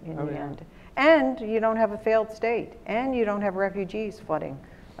us in the end. And you don't have a failed state, and you don't have refugees flooding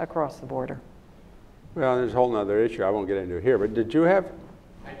across the border. Well, there's a whole other issue I won't get into here, but did you have?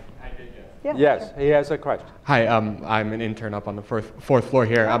 I did, yes. Yeah, yes, sure. he has a question. Hi, I'm an intern up on the fourth floor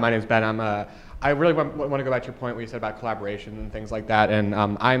here. My name's Ben. I really want to go back to your point where you said about collaboration and things like that. And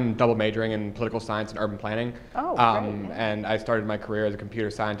I'm double majoring in political science and urban planning. Oh, great. And I started my career as a computer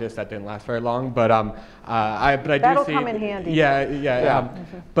scientist. That didn't last very long, but I do see. That'll come in handy. Yeah.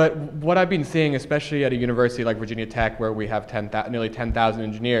 But what I've been seeing, especially at a university like Virginia Tech, where we have nearly 10,000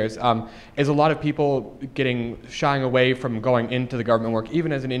 engineers, is a lot of people shying away from going into the government work,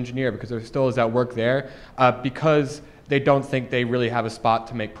 even as an engineer, because there still is that work there, because they don't think they really have a spot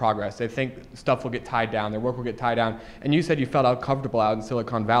to make progress. They think stuff will get tied down, their work will get tied down. And you said you felt comfortable out in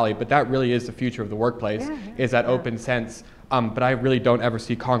Silicon Valley, but that really is the future of the workplace, is that open sense. But I really don't ever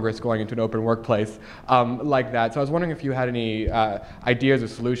see Congress going into an open workplace like that. So I was wondering if you had any ideas or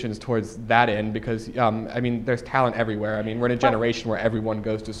solutions towards that end, because I mean, there's talent everywhere. I mean, we're in a generation where everyone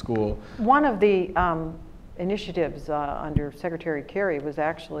goes to school. One of the initiatives under Secretary Kerry was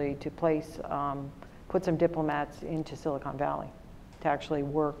actually to put some diplomats into Silicon Valley to actually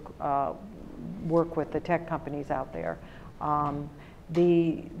work with the tech companies out there.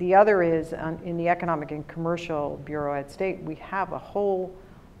 The other is in the Economic and Commercial Bureau at State, we have a whole,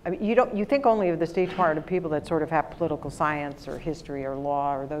 I mean, you think only of the State Department of people that sort of have political science or history or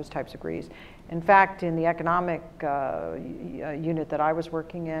law or those types of degrees. In fact, in the economic unit that I was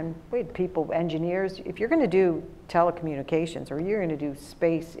working in, we had people, engineers. If you're going to do telecommunications, or you're going to do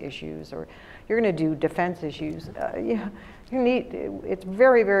space issues, or you're going to do defense issues, it's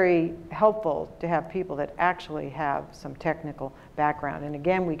very, very helpful to have people that actually have some technical background. And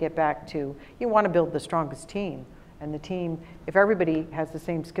again, we get back to, you want to build the strongest team. And the team, if everybody has the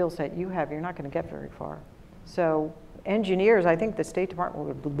same skill set you have, you're not going to get very far. So engineers, I think the State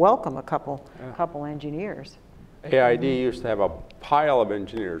Department would welcome a couple engineers. AID used to have a pile of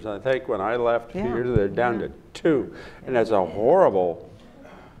engineers. I think when I left a few years ago, they're down to 2. And that's a horrible.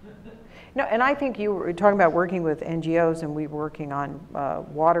 No, and I think you were talking about working with NGOs, and we were working on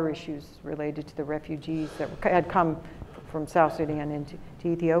water issues related to the refugees that had come from South Sudan into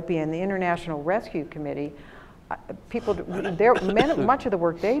Ethiopia. And the International Rescue Committee, much of the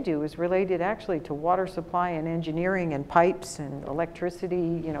work they do is related actually to water supply and engineering and pipes and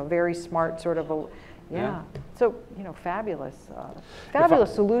electricity, you know, very smart sort of, So, you know, fabulous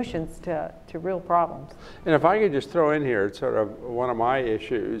solutions to real problems. And if I could just throw in here, sort of one of my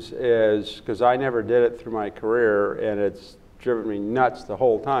issues is, because I never did it through my career and it's driven me nuts the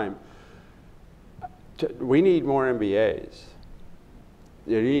whole time, we need more MBAs.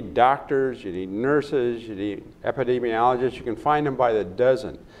 You need doctors, you need nurses, you need epidemiologists. You can find them by the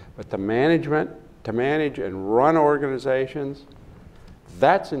dozen. But the management, to manage and run organizations,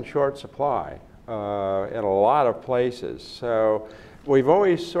 that's in short supply in a lot of places. So we've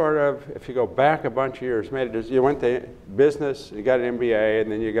always sort of, if you go back a bunch of years, you went to business, you got an MBA,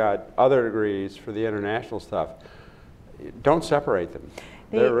 and then you got other degrees for the international stuff. Don't separate them.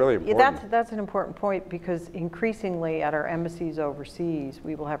 They're really important. That's an important point, because increasingly at our embassies overseas,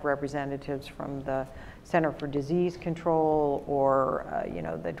 we will have representatives from the Center for Disease Control or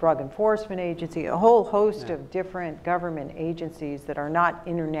the Drug Enforcement Agency, a whole host of different government agencies that are not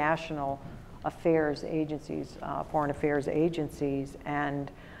international affairs agencies, foreign affairs agencies,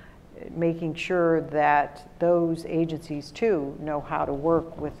 and making sure that those agencies too know how to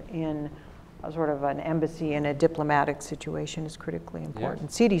work within a sort of an embassy and a diplomatic situation is critically important.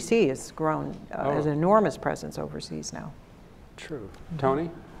 Yeah. CDC has grown, has an enormous presence overseas now. True.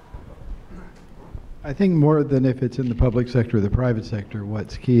 Tony? I think more than if it's in the public sector or the private sector,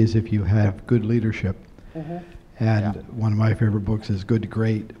 what's key is if you have good leadership. And one of my favorite books is Good to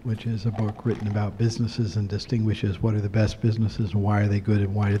Great, which is a book written about businesses and distinguishes what are the best businesses and why are they good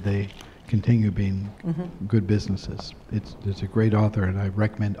and why did they continue being good businesses. It's a great author, and I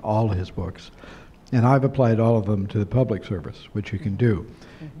recommend all his books. And I've applied all of them to the public service, which you can do.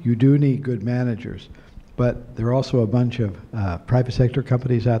 You do need good managers, but there are also a bunch of private sector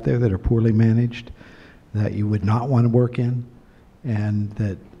companies out there that are poorly managed that you would not want to work in, and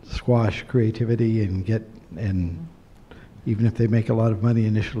that squash creativity and even if they make a lot of money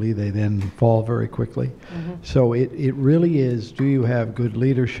initially, they then fall very quickly. So it really is, do you have good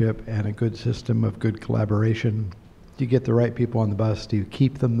leadership and a good system of good collaboration? Do you get the right people on the bus? Do you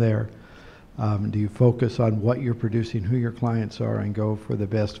keep them there? Do you focus on what you're producing, who your clients are, and go for the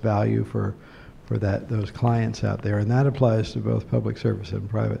best value for those clients out there? And that applies to both public service and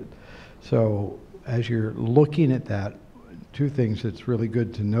private. So as you're looking at that, two things, it's really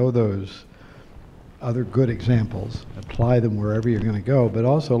good to know those other good examples, apply them wherever you're going to go, but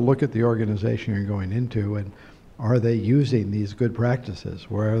also look at the organization you're going into, and are they using these good practices?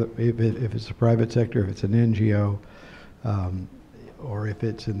 Where if it's the private sector, if it's an NGO, or if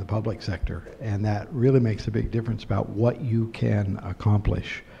it's in the public sector. And that really makes a big difference about what you can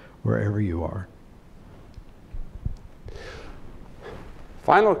accomplish wherever you are.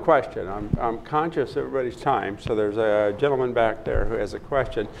 Final question. I'm conscious of everybody's time, so there's a gentleman back there who has a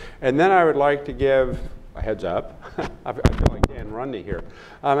question. And then I would like to give a heads up. I feel like Dan Runde here.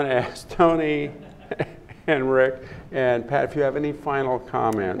 I'm going to ask Tony and Rick and Pat if you have any final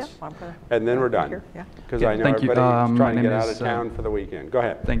comments. Yeah, and then we're done. Because I know everybody's trying to get out of town for the weekend. Go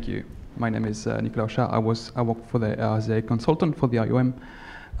ahead. Thank you. My name is Nicolas Shah. I work for as a consultant for the IOM.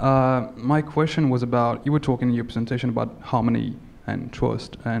 My question was about, you were talking in your presentation about harmony and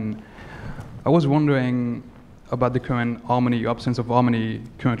trust, and I was wondering about the current harmony, absence of harmony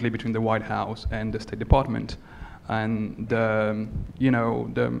currently between the White House and the State Department, and the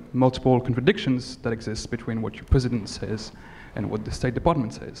multiple contradictions that exist between what your president says and what the State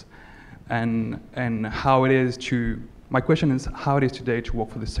Department says, and how it is to. My question is how it is today to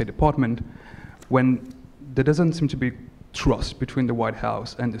work for the State Department when there doesn't seem to be trust between the White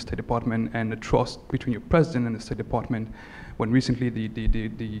House and the State Department, and the trust between your president and the State Department, when recently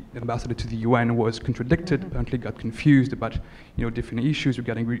the ambassador to the UN was contradicted, apparently got confused about different issues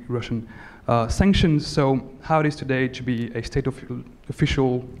regarding Russian sanctions. So how it is today to be a state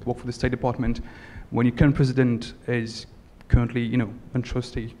official, work for the State Department, when your current president is currently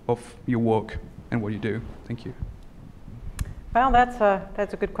untrusty of your work and what you do? Thank you. Well, that's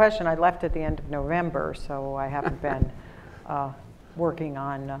a good question. I left at the end of November, so I haven't been working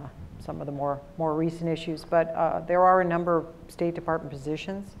on some of the more recent issues. But there are a number of State Department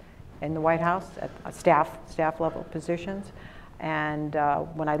positions in the White House, at staff level positions. And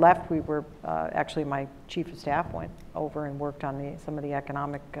when I left, we were actually my chief of staff went over and worked on some of the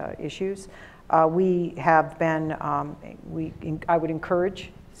economic issues. We have been I would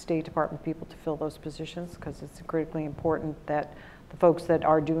encourage State Department people to fill those positions, because it's critically important that the folks that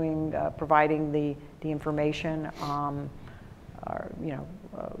are providing the information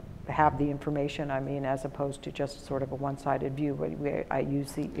have the information, as opposed to just sort of a one-sided view. I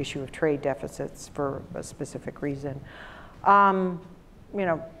use the issue of trade deficits for a specific reason. Tony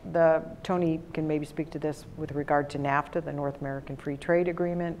can maybe speak to this with regard to NAFTA, the North American Free Trade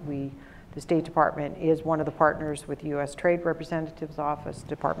Agreement. The State Department is one of the partners with the U.S. Trade Representative's Office,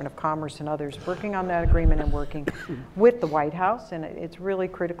 Department of Commerce, and others working on that agreement and working with the White House. And it's really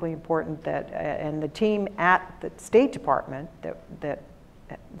critically important that, and the team at the State Department that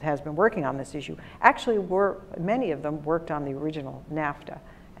has been working on this issue, actually many of them worked on the original NAFTA.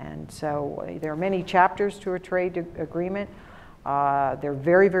 And so there are many chapters to a trade agreement. They're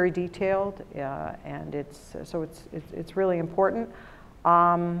very, very detailed, and it's really important.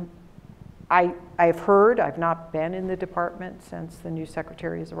 I've heard, I've not been in the department since the new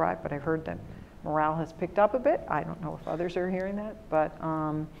secretary has arrived, but I've heard that morale has picked up a bit. I don't know if others are hearing that, but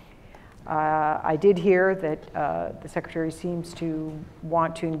I did hear that the Secretary seems to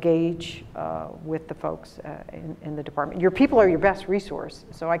want to engage with the folks in the department. Your people are your best resource,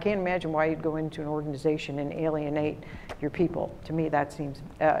 so I can't imagine why you'd go into an organization and alienate your people. To me, that seems,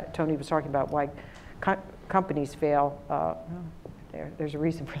 Tony was talking about why companies fail. There's a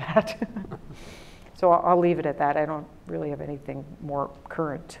reason for that. So I'll leave it at that. I don't really have anything more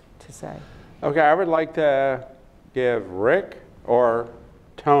current to say. Okay, I would like to give Rick or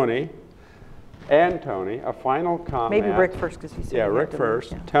Tony and Tony a final comment. Maybe Rick first, because he said. Yeah, Rick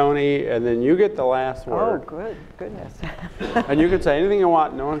first, Tony, and then you get the last word. Oh, goodness. And you can say anything you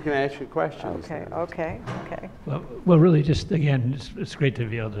want. No one can ask you questions. Okay. Well, really, just again, it's great to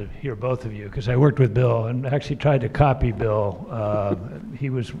be able to hear both of you, because I worked with Bill and actually tried to copy Bill. He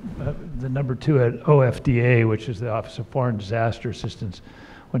was the #2 at OFDA, which is the Office of Foreign Disaster Assistance,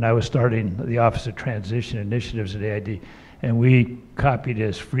 when I was starting the Office of Transition Initiatives at AID. And we copied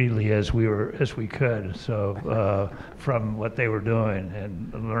as freely as we could, so from what they were doing,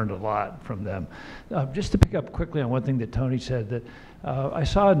 and learned a lot from them. Just to pick up quickly on one thing that Tony said, that I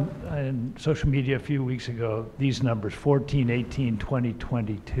saw in social media a few weeks ago these numbers: 14, 18, 20,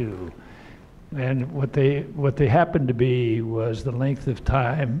 22, and what they happened to be was the length of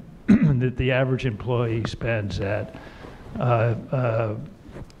time that the average employee spends at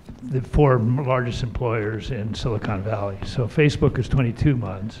the 4 largest employers in Silicon Valley. So Facebook is 22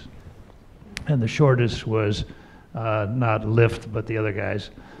 months, and the shortest was not Lyft, but the other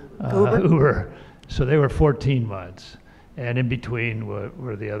guys, Uber. So they were 14 months, and in between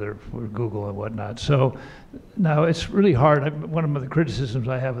were the other, were Google and whatnot. So now it's really hard. One of the criticisms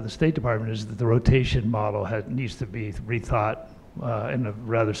I have of the State Department is that the rotation model needs to be rethought in a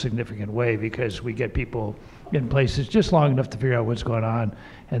rather significant way, because we get people in places just long enough to figure out what's going on,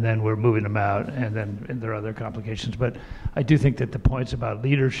 and then we're moving them out, and there are other complications. But I do think that the points about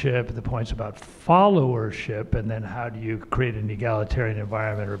leadership, the points about followership, and then how do you create an egalitarian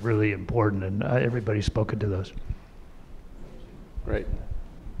environment are really important, and everybody's spoken to those. Great.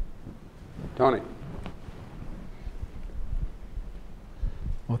 Tony.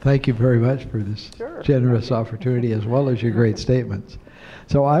 Well, thank you very much for this generous opportunity, as well as your great statements.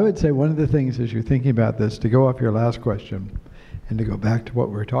 So I would say one of the things as you're thinking about this, to go off your last question and to go back to what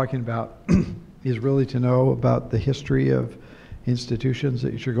we were talking about, is really to know about the history of institutions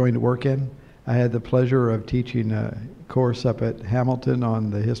that you're going to work in. I had the pleasure of teaching a course up at Hamilton on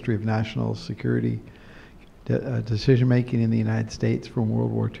the history of national security decision-making in the United States from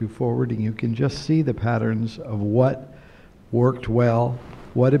World War II forward, and you can just see the patterns of what worked well,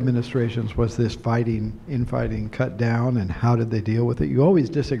 what administrations was this infighting cut down, and how did they deal with it. You always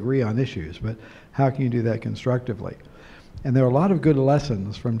disagree on issues, but how can you do that constructively? And there are a lot of good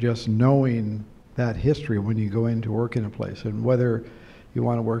lessons from just knowing that history when you go in to work in a place. And whether you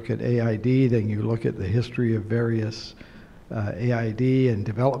want to work at AID, then you look at the history of various AID and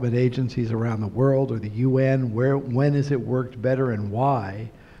development agencies around the world, or the UN, when has it worked better and why?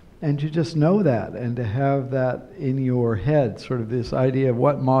 And to just know that, and to have that in your head, sort of this idea of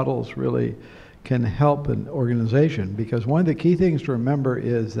what models really can help an organization. Because one of the key things to remember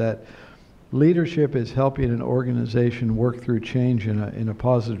is that leadership is helping an organization work through change in a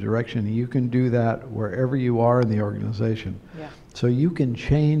positive direction. You can do that wherever you are in the organization. Yeah. So you can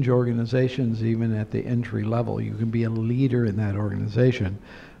change organizations even at the entry level. You can be a leader in that organization.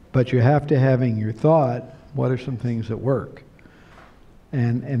 But you have to have in your thought, what are some things that work?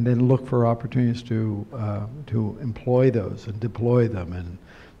 And then look for opportunities to employ those and deploy them and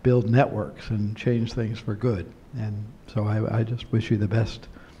build networks and change things for good. And so I just wish you the best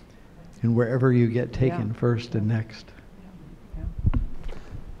in wherever you get taken first and next.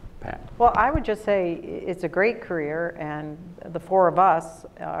 Pat. Well, I would just say it's a great career, and the 4 of us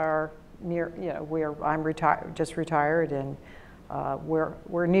are near. I'm just retired, and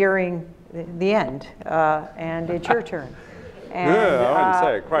we're nearing the end, and it's your turn. And, I wouldn't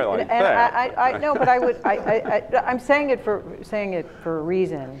say it quite like that. I know, but I would. I'm saying it for a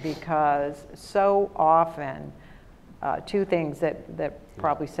reason, because so often, 2 things that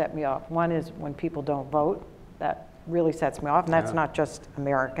probably set me off. One is when people don't vote. That really sets me off, and that's not just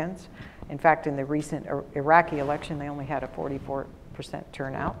Americans. In fact, in the recent Iraqi election, they only had a 44%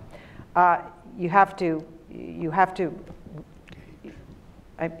 turnout. We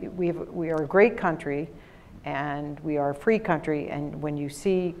are a great country, and we are a free country. And when you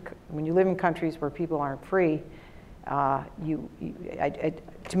live in countries where people aren't free, to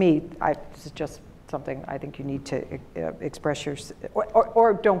me, this is just something I think you need to express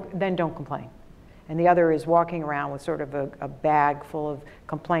or don't complain. and the other is walking around with sort of a bag full of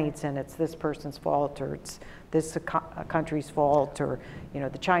complaints, and it's this person's fault, or it's this country's fault, or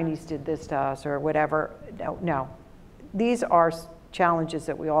the Chinese did this to us, or whatever. No. These are challenges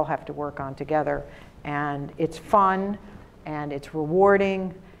that we all have to work on together, and it's fun, and it's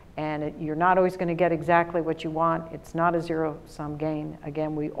rewarding, and you're not always going to get exactly what you want. It's not a zero-sum game.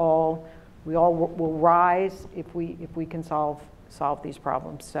 Again, we all will rise if we can solve these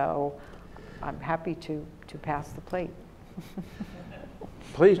problems. So I'm happy to pass the plate.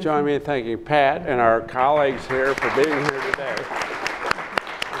 Please join me in thanking Pat and our colleagues here for being here today.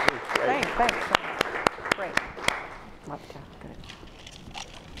 Thanks. Great. Love that.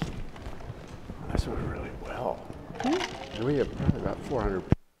 Good. This went really well. We have probably about 400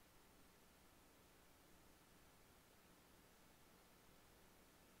 people.